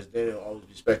 because then it'll always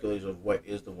be speculation of what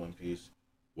is the One Piece.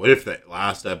 What if the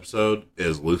last episode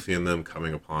is Luffy and them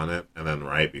coming upon it, and then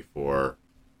right before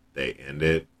they end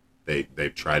it, they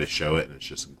try to show it, and it's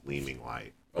just gleaming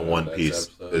light. The One next Piece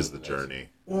episode, is the next- journey.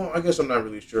 Well, I guess I'm not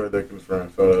really sure they're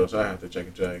confirmed photos. I have to check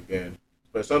into that again.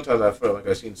 But sometimes I feel like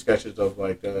I've seen sketches of,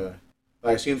 like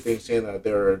I've seen things saying that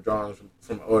there are drawings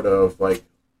from Oda of, like,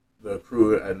 the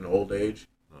crew at an old age.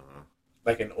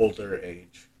 Like an older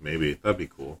age. Maybe. That'd be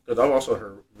cool. Because I've also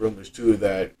heard rumors, too,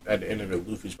 that at the end of it,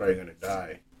 Luffy's probably going to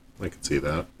die. I could see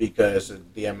that. Because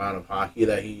of the amount of hockey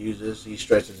that he uses, he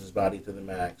stretches his body to the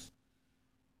max.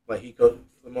 Like,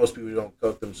 most people don't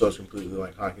coat themselves completely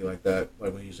like hockey like that,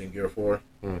 like when he's in Gear 4.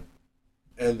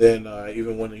 And then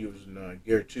even when he was in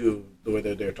Gear 2, the way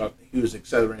that they were talking, he was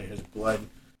accelerating his blood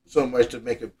so much to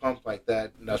make it pump like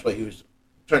that, and that's why he was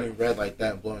turning red like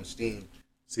that and blowing steam.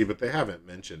 See, but they haven't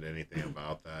mentioned anything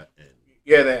about that.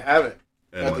 Yeah, they haven't.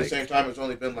 And At the same time, it's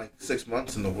only been like 6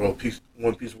 months in the One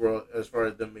Piece world as far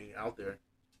as them being out there.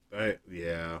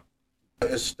 Yeah.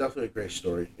 It's definitely a great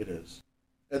story. It is.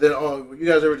 And then, you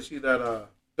guys ever see that?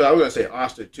 So I was gonna say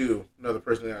Asta too, another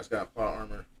person that's got plot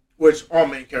armor, which all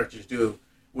main characters do,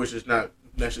 which is not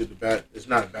necessarily bad. It's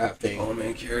not a bad thing. All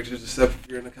main characters, except if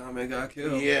you're in the comic, got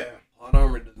killed. Yeah. Plot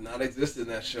armor does not exist in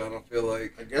that show. I don't feel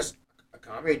like. I guess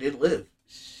Akame did live.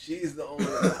 She's the only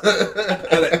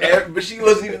but she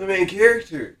wasn't even the main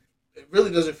character. It really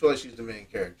doesn't feel like she's the main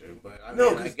character, but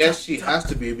I guess she has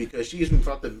to be because she's in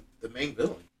front of the main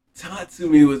villain.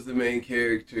 Tatsumi was the main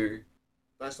character.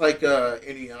 That's like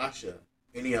Inuyasha.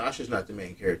 Inuyasha's not the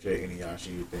main character.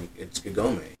 Inuyasha, you think it's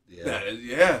Kagome.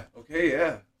 Yeah. Okay,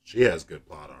 yeah. She has good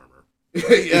plot armor.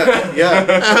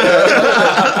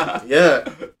 yeah.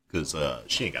 Because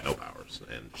she ain't got no powers.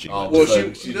 And she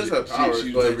she does have powers.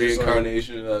 She's but the it's just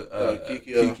reincarnation of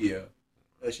Kikyo.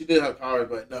 She did have powers,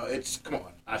 but no, it's, come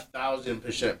on,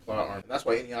 1,000% plot armor. That's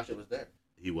why Inuyasha was there.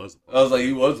 He was. I was like,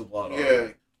 he was a plot armor. Yeah.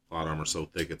 Plot armor so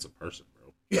thick it's a person,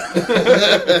 bro.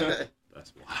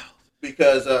 That's wild.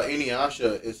 Because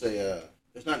Inuyasha is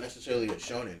it's not necessarily a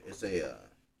shonen. It's a,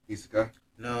 Isekai?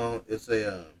 no, it's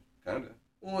a, Kinda.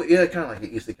 well, yeah, kind of like an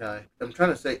isekai. I'm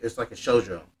trying to say it's like a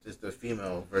shoujo. It's the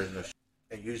female version of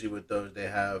and usually with those, they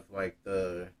have, like,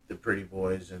 the pretty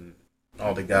boys and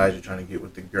all the guys are trying to get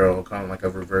with the girl, kind of like a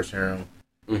reverse harem.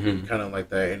 Mm-hmm. Kind of like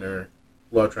that inner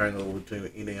love triangle between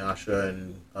Inuyasha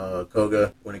and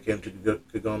Koga when it came to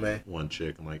Kagome. One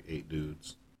chick and like 8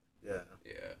 dudes. Yeah.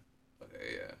 Yeah.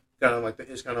 Okay, yeah.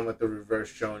 It's kind of like the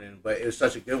reverse shonen, but it was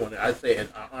such a good one. I'd say it,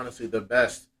 honestly the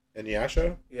best.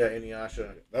 Inuyasha? Yeah,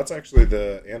 Inuyasha. That's actually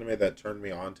the anime that turned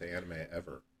me on to anime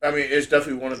ever. I mean, it's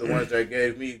definitely one of the ones that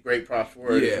gave me great props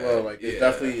for it as well. Like, it's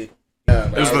definitely.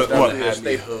 It was definitely a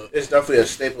staple. It's definitely a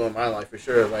staple in my life for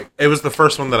sure. Like, it was the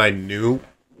first one that I knew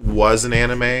was an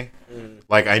anime.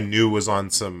 Like, I knew was on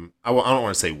some, I don't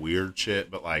want to say weird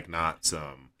shit, but like not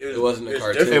some. It wasn't a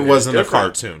cartoon. It wasn't a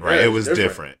cartoon, right? Yeah, it was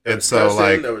different. And so, cussing,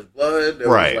 like, there was blood, there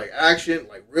was like action,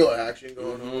 like real action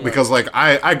going on. Because, like,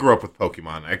 I grew up with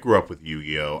Pokemon, I grew up with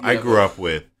Yu-Gi-Oh, I grew up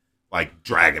with like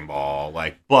Dragon Ball,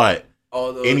 like, but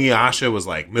Inuyasha was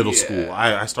like middle school.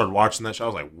 I started watching that show. I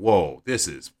was like, whoa, this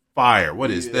is fire.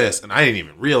 What is this? And I didn't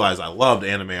even realize I loved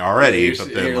anime already.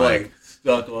 But then, you're like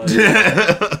stuck on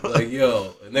it. Like,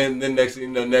 yo, and then next thing you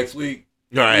know, next week.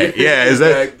 Right? Yeah. Is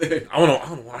that? I want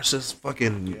to watch this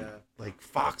fucking like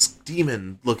fox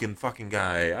demon looking fucking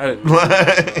guy. I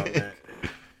didn't.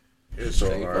 It's so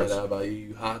hard. You find out about Yu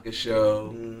Yu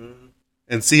Hakusho. Mm-hmm.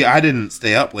 And see, I didn't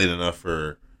stay up late enough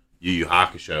for Yu Yu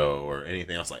Hakusho or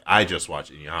anything else. Like, I just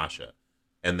watched Inuyasha.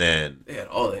 And then they had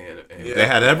all the anime. They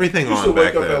had everything on back then. You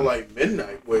used to wake up at like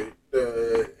midnight with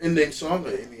the ending song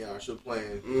of Inuyasha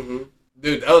playing. Mm-hmm.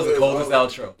 Dude, that was the coldest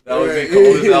outro. That was the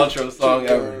coldest outro song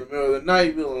ever. In the middle of the night,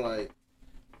 you feeling like,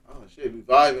 oh shit, we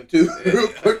vibing too. Real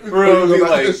quick before Bro, you go back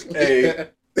like, to sleep. hey.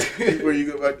 Before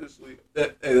you go back to sleep.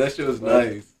 That shit was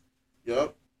nice.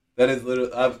 Yup. That is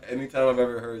literally, anytime I've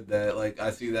ever heard that, like, I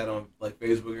see that on, like,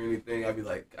 Facebook or anything, I'd be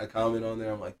like, I comment on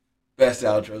there, I'm like, best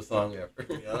outro song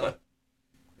ever.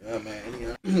 Yeah,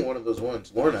 man. One of those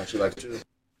ones. Lauren actually likes too.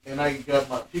 And I got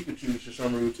my Pikachu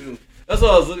Shishomaru too. That's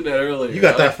what I was looking at earlier. You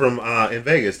got that from in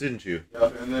Vegas, didn't you?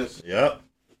 Yep, and this. Yep.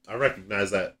 I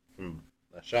recognize that from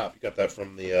that shop. You got that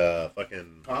from the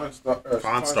fucking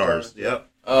Pawn Stars. Yep.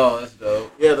 Oh, that's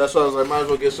dope. Yeah, that's why I was like, might as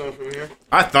well get something from here.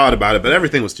 I thought about it, but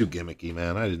everything was too gimmicky,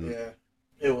 man. I didn't. Yeah,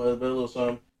 it was, but a little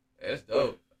something. That's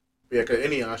dope. Yeah, because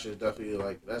Inuyasha is definitely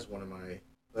like that is one of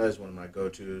my go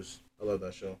tos. I love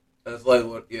that show. That's like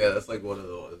what. Yeah, that's like one of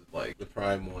the like the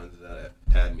prime ones that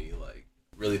had me like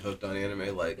really hooked on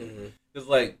anime. Like, it's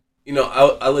like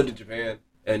I lived in Japan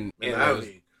and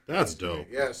That's dope.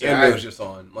 Yeah, anime was just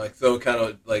on like so kind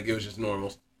of like it was just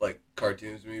normal like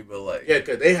cartoons to me, but like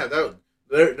because they have that.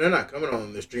 They're not coming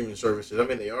on the streaming services. I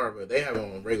mean, they are, but they have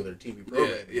them on regular TV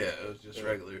programming. Yeah, it was just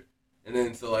regular. And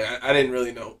then so like I didn't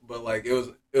really know, but like it was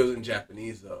in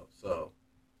Japanese though, so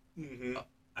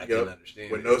I can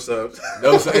understand with it. no subs.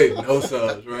 No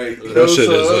subs, right? That shit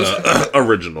is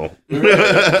original.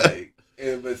 Right.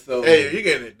 But so hey, you're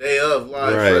getting a day of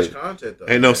live fresh content though.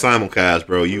 Ain't no simulcast,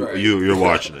 bro. You're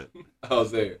watching it. I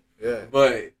was there. Yeah,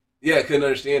 but yeah, I couldn't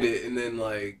understand it, and then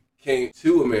like came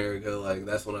to America, like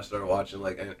that's when I started watching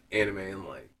like anime, and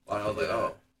like I was like,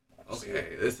 oh,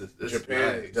 okay, this is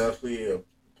Japan nice. is definitely a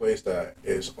place that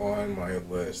is on my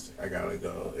list. I gotta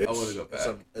go. I want to go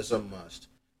back. It's a must.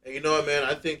 And you know what, man?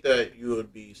 I think that you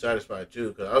would be satisfied too,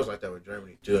 because I was like that with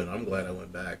Germany too, and I'm glad I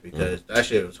went back because that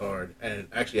shit was hard. And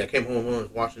actually, I came home and was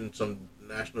watching some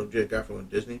National Geographic on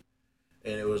Disney,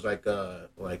 and it was like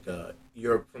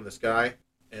Europe from the sky,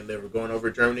 and they were going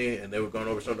over Germany, and they were going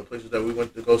over some of the places that we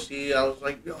went to go see. I was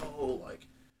like, yo, like,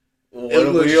 I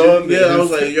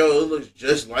was like, yo, it looks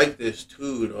just like this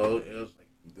too, dog. And it was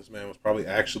like, this man was probably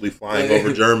actually flying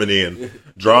over Germany and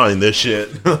drawing this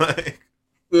shit. Like,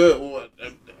 well,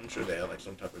 I'm sure they had like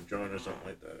some type of drone or something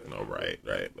like that. no, right,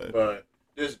 But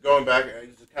just going back,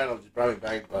 it just kind of just brought me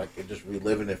back, like, and just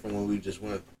reliving it from when we just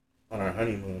went on our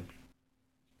honeymoon.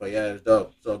 But yeah, it's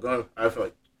dope. So I feel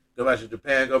like go back to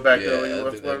Japan, go back there when you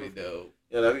went. That'd be dope.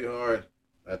 Yeah, that'd be hard.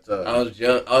 That's I was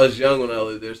young when I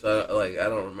lived there, so I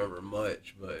don't remember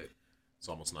much, but it's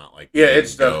almost not like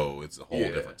it's a whole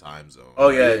different time zone. Oh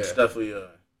yeah, it's definitely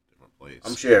different place.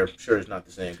 I'm sure it's not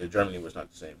the same because Germany was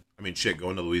not the same. I mean, shit,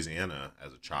 going to Louisiana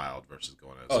as a child versus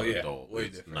going as an adult, way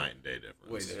it's different. night and day difference.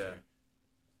 Way different.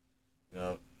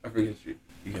 Yeah. I forget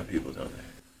you got people down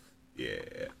there.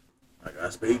 Yeah,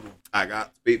 I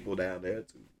got people down there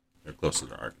too. They're closer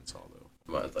to Arkansas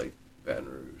though. Mine's like Baton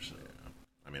Rouge. So. Yeah,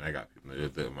 I mean, I got people.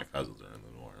 My cousins are in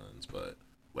New Orleans, but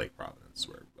Lake Providence,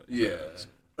 where everybody. Yeah.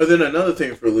 But then another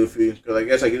thing for Luffy, because I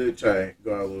guess I get to try to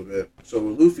go out a little bit. So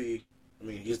with Luffy, I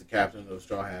mean, he's the captain of the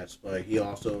Straw Hats, but he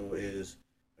also is,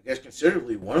 I guess,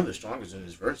 considerably one of the strongest in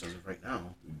his verse as of right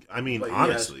now. I mean, But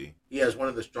honestly, he has one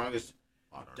of the strongest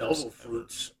devil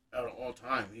fruits out of all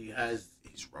time.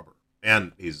 He's rubber,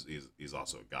 and he's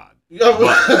also a god. Yeah,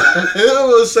 I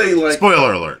will say like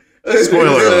spoiler alert. Spoiler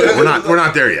alert. We're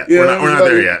not there yet. Yeah, we're not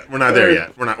there yet. We're not there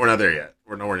yet. We're not there yet.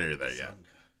 We're nowhere near there yet.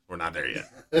 We're not there yet.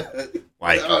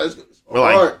 Like we're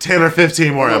like 10 or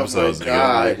 15 more episodes.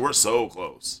 Like, we're so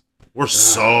close. We're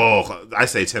so close. I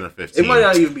say 10 or 15. It might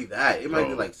not even be that. It might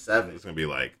be like 7. It's gonna be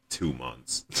like 2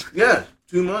 months. Yeah,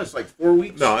 2 months, like 4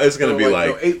 weeks. No, it's gonna be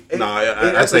like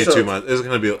I say 2 months. It's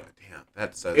gonna be like, damn.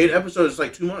 That's 8 episodes is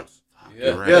like 2 months.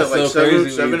 Yeah, right. Yeah, that's like so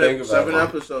seven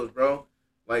episodes, bro.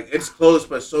 Like it's close,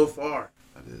 but so far.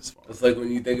 That is far. It's like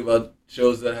when you think about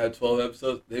shows that have 12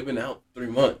 episodes, they've been out 3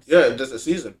 months. Yeah, just a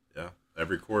season. Yeah,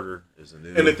 every quarter is a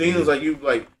new. And the thing is, like you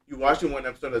watch it one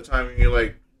episode at a time, and you're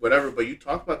like whatever, but you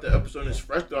talk about the episode and it's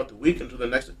fresh throughout the week until the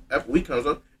next week comes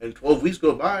up, and 12 weeks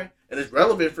go by, and it's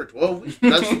relevant for 12 weeks.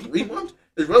 That's 3 months.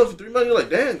 It's relevant for 3 months. You're like,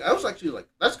 dang, I was actually like,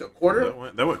 that's a quarter.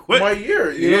 That went quick. My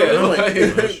year, you know what I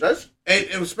mean? Like, that's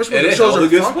and especially when the shows are a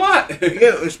good spot.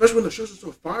 Yeah, especially when the shows are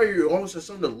so fire, you always have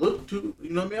something to look to. You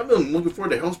know what I mean? I've been looking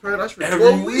forward to Hell's Paradise for Every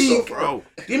 12 weeks, week, so bro.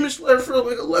 Demon Slayer for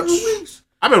like 11 weeks.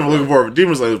 I've been looking for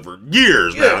Demon Slayer for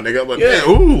years now, nigga. Like, yeah.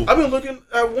 ooh. I've been looking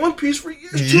at One Piece for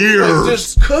years. Too. Years. Like,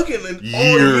 just cooking, and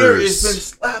all year it's been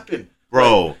slapping.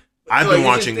 Bro, like, I've like, been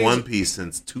watching things... One Piece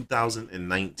since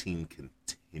 2019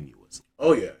 continuously.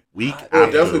 Oh, yeah. Week Well,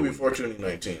 after definitely week. before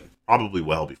 2019. Probably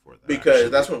well before that. Because actually.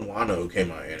 that's when Wano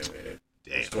came out animated.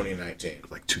 Damn. It's 2019.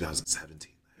 Like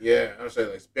 2017. Yeah, I would say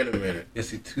like, it's been a minute. Yeah,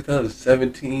 see,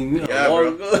 2017. Yeah,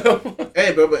 long bro. ago.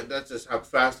 Hey, bro, but that's just how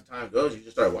fast the time goes. You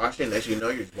just start watching, next you know,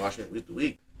 you're just watching it week to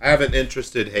week. I haven't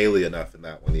interested Haley enough in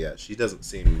that one yet. She doesn't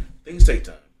seem... Things take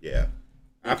time. Yeah.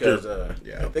 Because,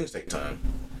 things take time.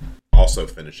 Also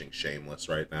finishing Shameless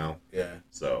right now. Yeah.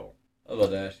 So... I was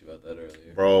about to ask you about that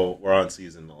earlier. Bro, we're on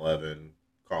season 11.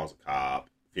 Carl's a cop.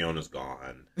 Fiona's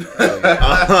gone.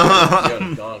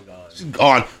 Fiona's gone. She's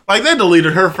gone. Like, they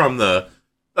deleted her from the...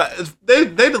 They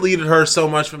deleted her so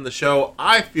much from the show.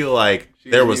 I feel like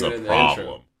there was a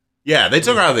problem. Yeah, they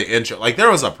took her out of the intro. Like,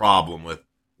 there was a problem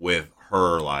with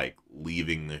her, like,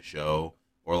 leaving the show.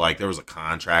 or like there was a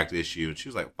contract issue, and she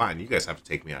was like, "Fine, you guys have to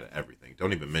take me out of everything.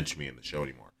 Don't even mention me in the show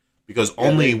anymore." Because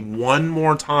only one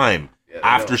more time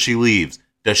after she leaves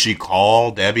does she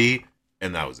call Debbie,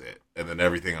 and that was it. And then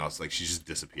everything else, like, she just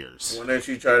disappears. When did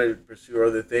she try to pursue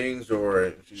other things,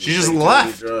 or she just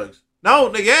left? Drugs?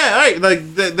 No, yeah, right.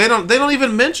 Like they don't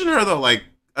even mention her though. Like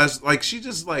as like she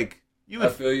just like you. I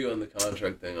feel you on the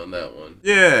contract thing on that one.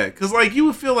 Yeah, because like you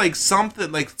would feel like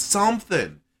something.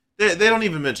 They don't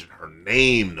even mention her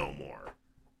name no more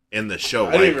in the show.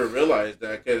 I didn't even realize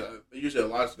that because usually a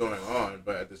lot's going on,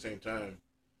 but at the same time,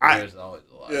 there's always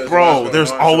a lot. Yeah,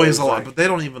 there's always a lot, but they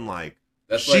don't even like.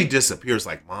 She like, disappears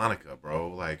like Monica, bro.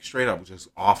 Like straight up, just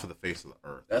off of the face of the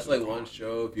earth. That's like one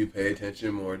show. If you pay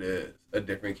attention more to a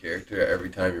different character every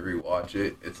time you rewatch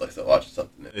it, it's like watching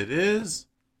something. It is.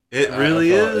 It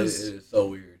really is. It is so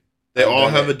weird. They all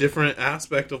have a different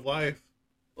aspect of life.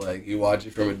 Like you watch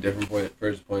it from a different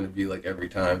point of view. Like every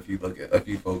time, if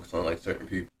you focus on like certain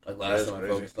people. Like last time I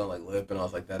focused on like Lip, and I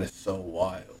was like, that is so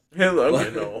wild. I'm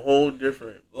getting a whole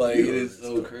different. Like it is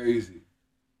so crazy.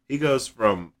 He goes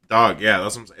from dog, yeah.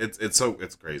 That's what I'm saying.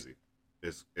 It's crazy.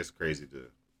 It's crazy to.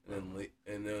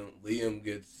 And then Liam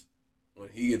gets when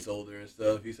he gets older and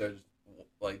stuff. He starts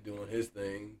like doing his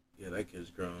thing. Yeah, that kid's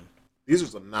grown. These are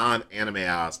some non-anime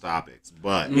ass topics,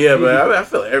 but yeah, but I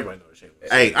feel like everybody knows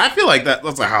Shameless. Hey, I feel like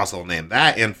that's a household name.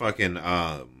 That and fucking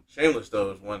Shameless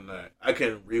though is one that I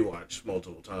can rewatch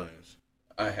multiple times.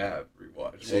 I have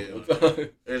rewatched multiple times.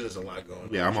 There's just a lot going on.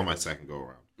 Yeah, I'm on my second go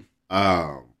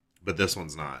around. But this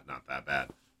one's not that bad.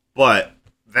 But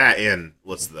that and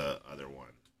what's the other one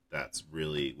that's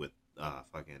really with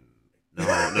fucking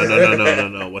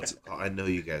no. What's it called? I know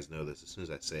you guys know this as soon as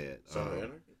I say it. Son of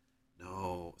Anarchy?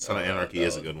 No, Son of Anarchy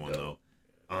is a good one though.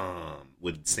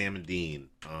 With Sam and Dean.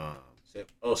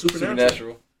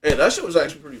 Supernatural. Hey, that shit was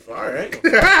actually pretty fire, right?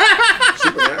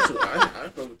 Supernatural. I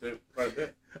fuck with it quite a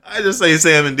bit. I just say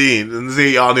Sam and Dean, and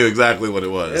see, y'all knew exactly what it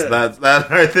was. Yeah. That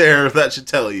right there. That should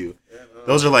tell you. Yeah, no.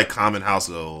 Those are like common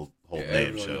household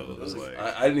name shows. Like,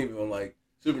 I didn't even like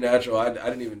Supernatural. I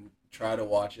didn't even try to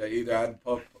watch it. Either I'd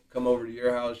come over to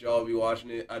your house, y'all be watching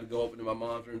it. I'd go up into my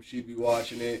mom's room, she'd be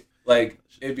watching it. Like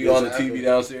it'd be on the TV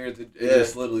downstairs. It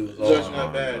just literally was it's on.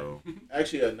 Not bad.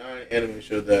 Actually, a non-anime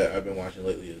show that I've been watching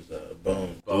lately is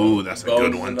Bone. Ooh, that's a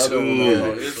good one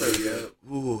too.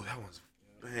 Ooh, that one's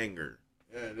a banger.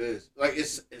 Yeah, it is. Like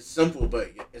it's simple, but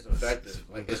it's effective.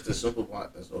 Like it's the simple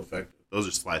plot that's so effective. Those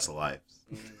are slice of lives.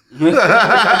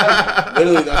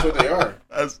 Literally, that's what they are.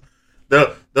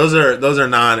 Those are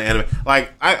non-anime.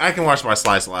 Like I can watch my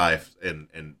slice of life in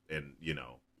you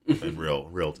know in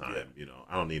real time. Yeah. You know,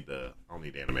 I don't need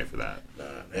anime for that. Nah,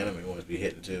 the anime ones be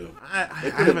hitting too.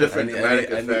 I put a different dramatic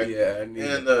effect.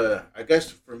 And I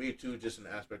guess for me too, just an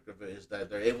aspect of it is that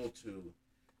they're able to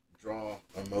draw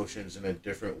emotions in a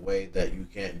different way that you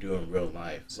can't do in real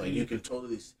life. Like you can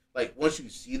totally once you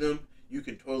see them, you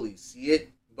can totally see it.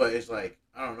 But it's like,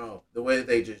 I don't know, the way that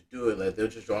they just do it, like they're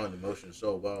just drawing emotion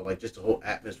so well, like just the whole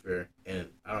atmosphere, and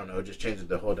I don't know, it just changes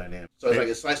the whole dynamic. So it's like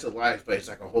a slice of life, but it's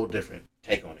like a whole different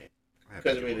take on it.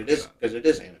 Because I mean, it is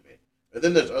anime. But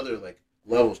then there's other like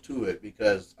levels to it,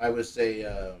 because I would say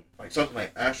like something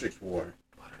like Asterix War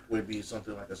would be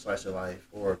something like a slice of life,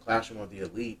 or Classroom of the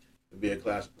Elite would be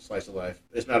a slice of life.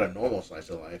 It's not a normal slice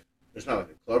of life. It's not like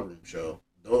a clubroom show.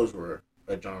 Those were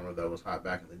a genre that was hot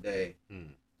back in the day.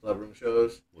 Clubroom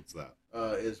shows. What's that?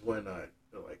 Is when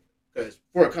because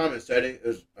for a common setting,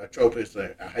 is a trope is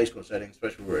like a high school setting,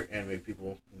 especially where anime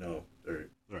people, you know, they're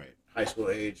right high school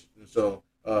age, and so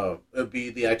it'd be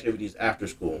the activities after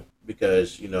school,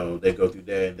 because you know they go through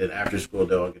there, and then after school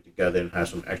they'll all get together and have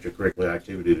some extracurricular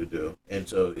activity to do, and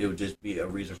so it would just be a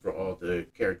reason for all the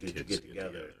characters to get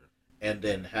together and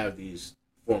then have these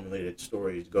formulated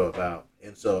stories go about,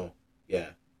 and so yeah,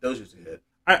 those used to hit.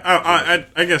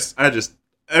 I guess I just.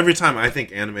 Every time I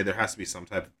think anime, there has to be some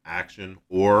type of action,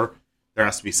 or there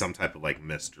has to be some type of like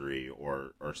mystery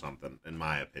or something. In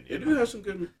my opinion, they do have some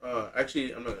good.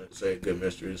 Actually, I'm not gonna say good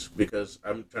mysteries, because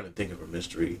I'm trying to think of a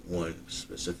mystery one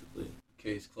specifically.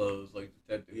 Case closed, like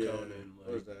Detective Conan. Like,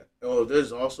 what is that? Oh,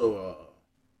 there's also.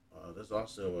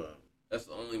 That's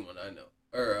the only one I know.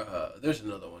 Or there's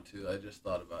another one too. I just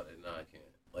thought about it. Now I can't.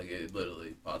 Like it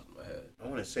literally popped in my head. I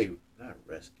want to say not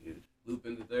Rescued.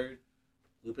 Lupin the Third.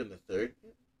 Lupin the Third.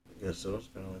 I guess so. It's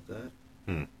kind of like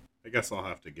that. I guess I'll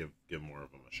have to give more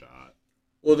of them a shot.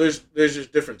 Well, there's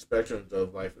just different spectrums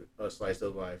of life, a slice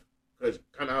of life. Because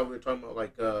kind of how we were talking about,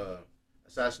 like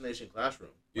Assassination Classroom.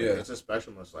 Like, yeah, it's a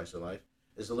spectrum of slice of life.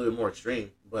 It's a little bit more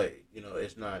extreme, but you know,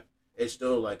 it's not. It's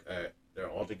still like they're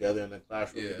all together in the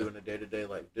classroom doing a day-to-day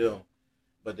like deal,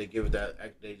 but they give it that.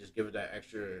 They just give it that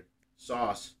extra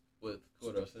sauce with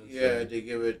Koro Sensei. Yeah, they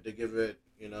give it,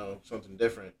 something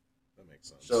different. That makes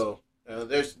sense. So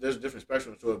there's a different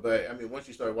spectrum to it, but I mean, once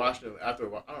you start watching them after a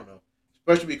while, I don't know.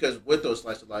 Especially because with those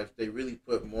slice of life, they really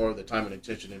put more of the time and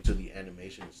attention into the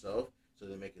animation itself, so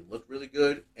they make it look really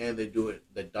good, and they do it.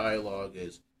 The dialogue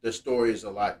the story is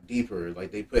a lot deeper.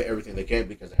 Like they put everything they can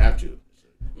because they have to.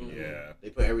 Yeah,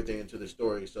 they put everything into the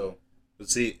story. So, but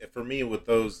see, for me, with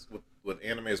those with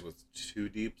animes with too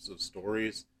deep of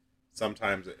stories,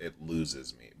 sometimes it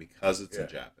loses me because it's in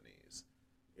Japanese.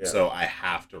 Yeah. So I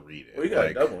have to read it. Well, you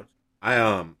got dub ones.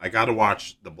 I got to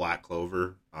watch the Black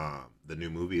Clover, the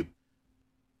new movie.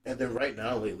 And then right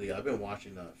now, lately, I've been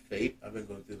watching Fate. I've been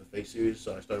going through the Fate series,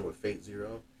 so I started with Fate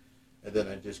Zero, and then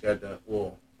I just got done.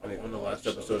 Well, I'm on the last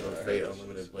episode of Fate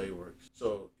Unlimited Blade Works.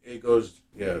 So it goes,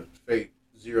 Fate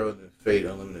Zero, and then Fate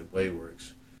Unlimited Blade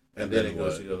Works, and then it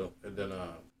goes to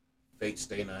Fate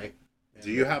Stay Night. Do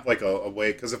you have like a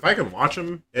way? Because if I can watch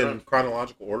them in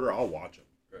chronological order, I'll watch them.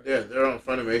 Right. Yeah, they're on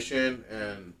Funimation,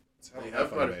 and they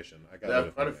have Funimation. They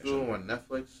have quite a few on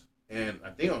Netflix, and I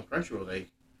think on Crunchyroll they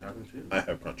have them too. I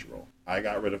have Crunchyroll. I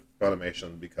got rid of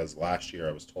Funimation because last year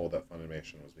I was told that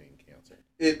Funimation was being canceled.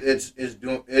 It's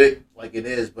doing it like it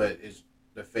is, but it's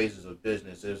the phases of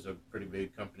business. It's a pretty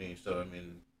big company, so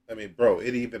I mean, bro,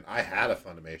 I had a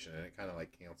Funimation and it kind of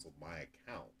like canceled my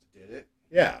account. Did it?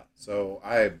 Yeah. So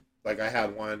I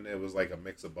had one. It was like a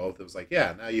mix of both. It was like,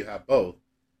 yeah, now you have both.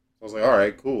 So I was like, all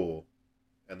right, cool.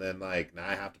 And then like now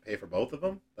I have to pay for both of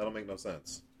them. That'll make no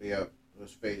sense. Yeah, it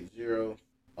was Fate Zero.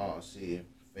 See,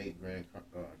 Fate Grand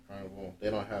Carnival. They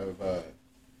don't have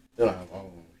all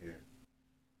of them here.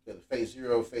 There's Fate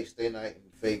Zero, Fate Stay Night,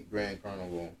 and Fate Grand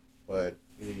Carnival. But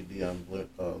you need the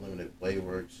Unlimited Blade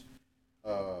Works.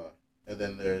 And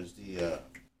then there's the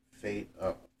Fate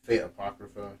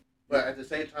Apocrypha. But at the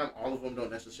same time, all of them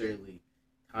don't necessarily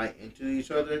tie into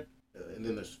each other. And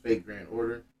then there's Fate Grand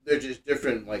Order. They're just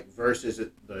different verses,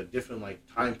 the different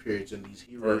time periods in these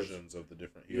heroes. Versions of the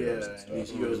different heroes. Yeah, and stuff. and these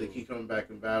heroes they keep coming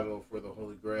back in battle for the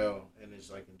Holy Grail, and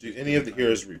it's like. Do any of the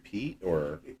heroes repeat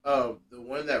or? The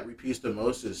one that repeats the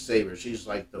most is Saber. She's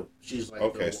like.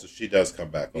 Okay, so she does come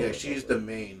back. Yeah, she's the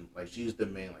main. She's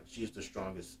the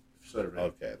strongest servant.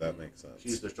 Okay, that makes sense.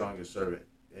 She's the strongest servant,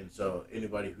 and so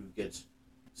anybody who gets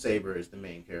Saber is the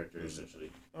main character essentially.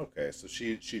 Okay, so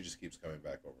she just keeps coming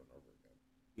back over and over again.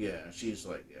 Yeah, she's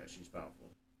powerful.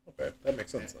 Okay, that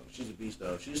makes sense. Then. She's a beast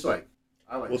though. She's I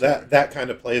like. Well, Saber. that kind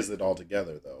of plays it all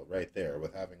together though, right there,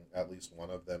 with having at least one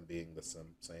of them being the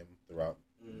same throughout.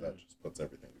 That just puts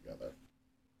everything together.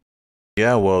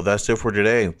 Yeah, well, that's it for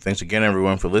today. Thanks again,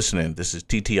 everyone, for listening. This is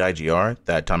TTIGR,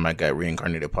 That Time I Got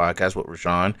Reincarnated podcast with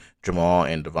Rashawn, Jamal,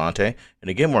 and Devante. And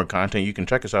to get more content, you can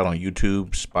check us out on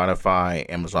YouTube, Spotify,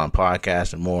 Amazon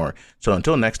Podcasts, and more. So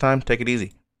until next time, take it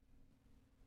easy.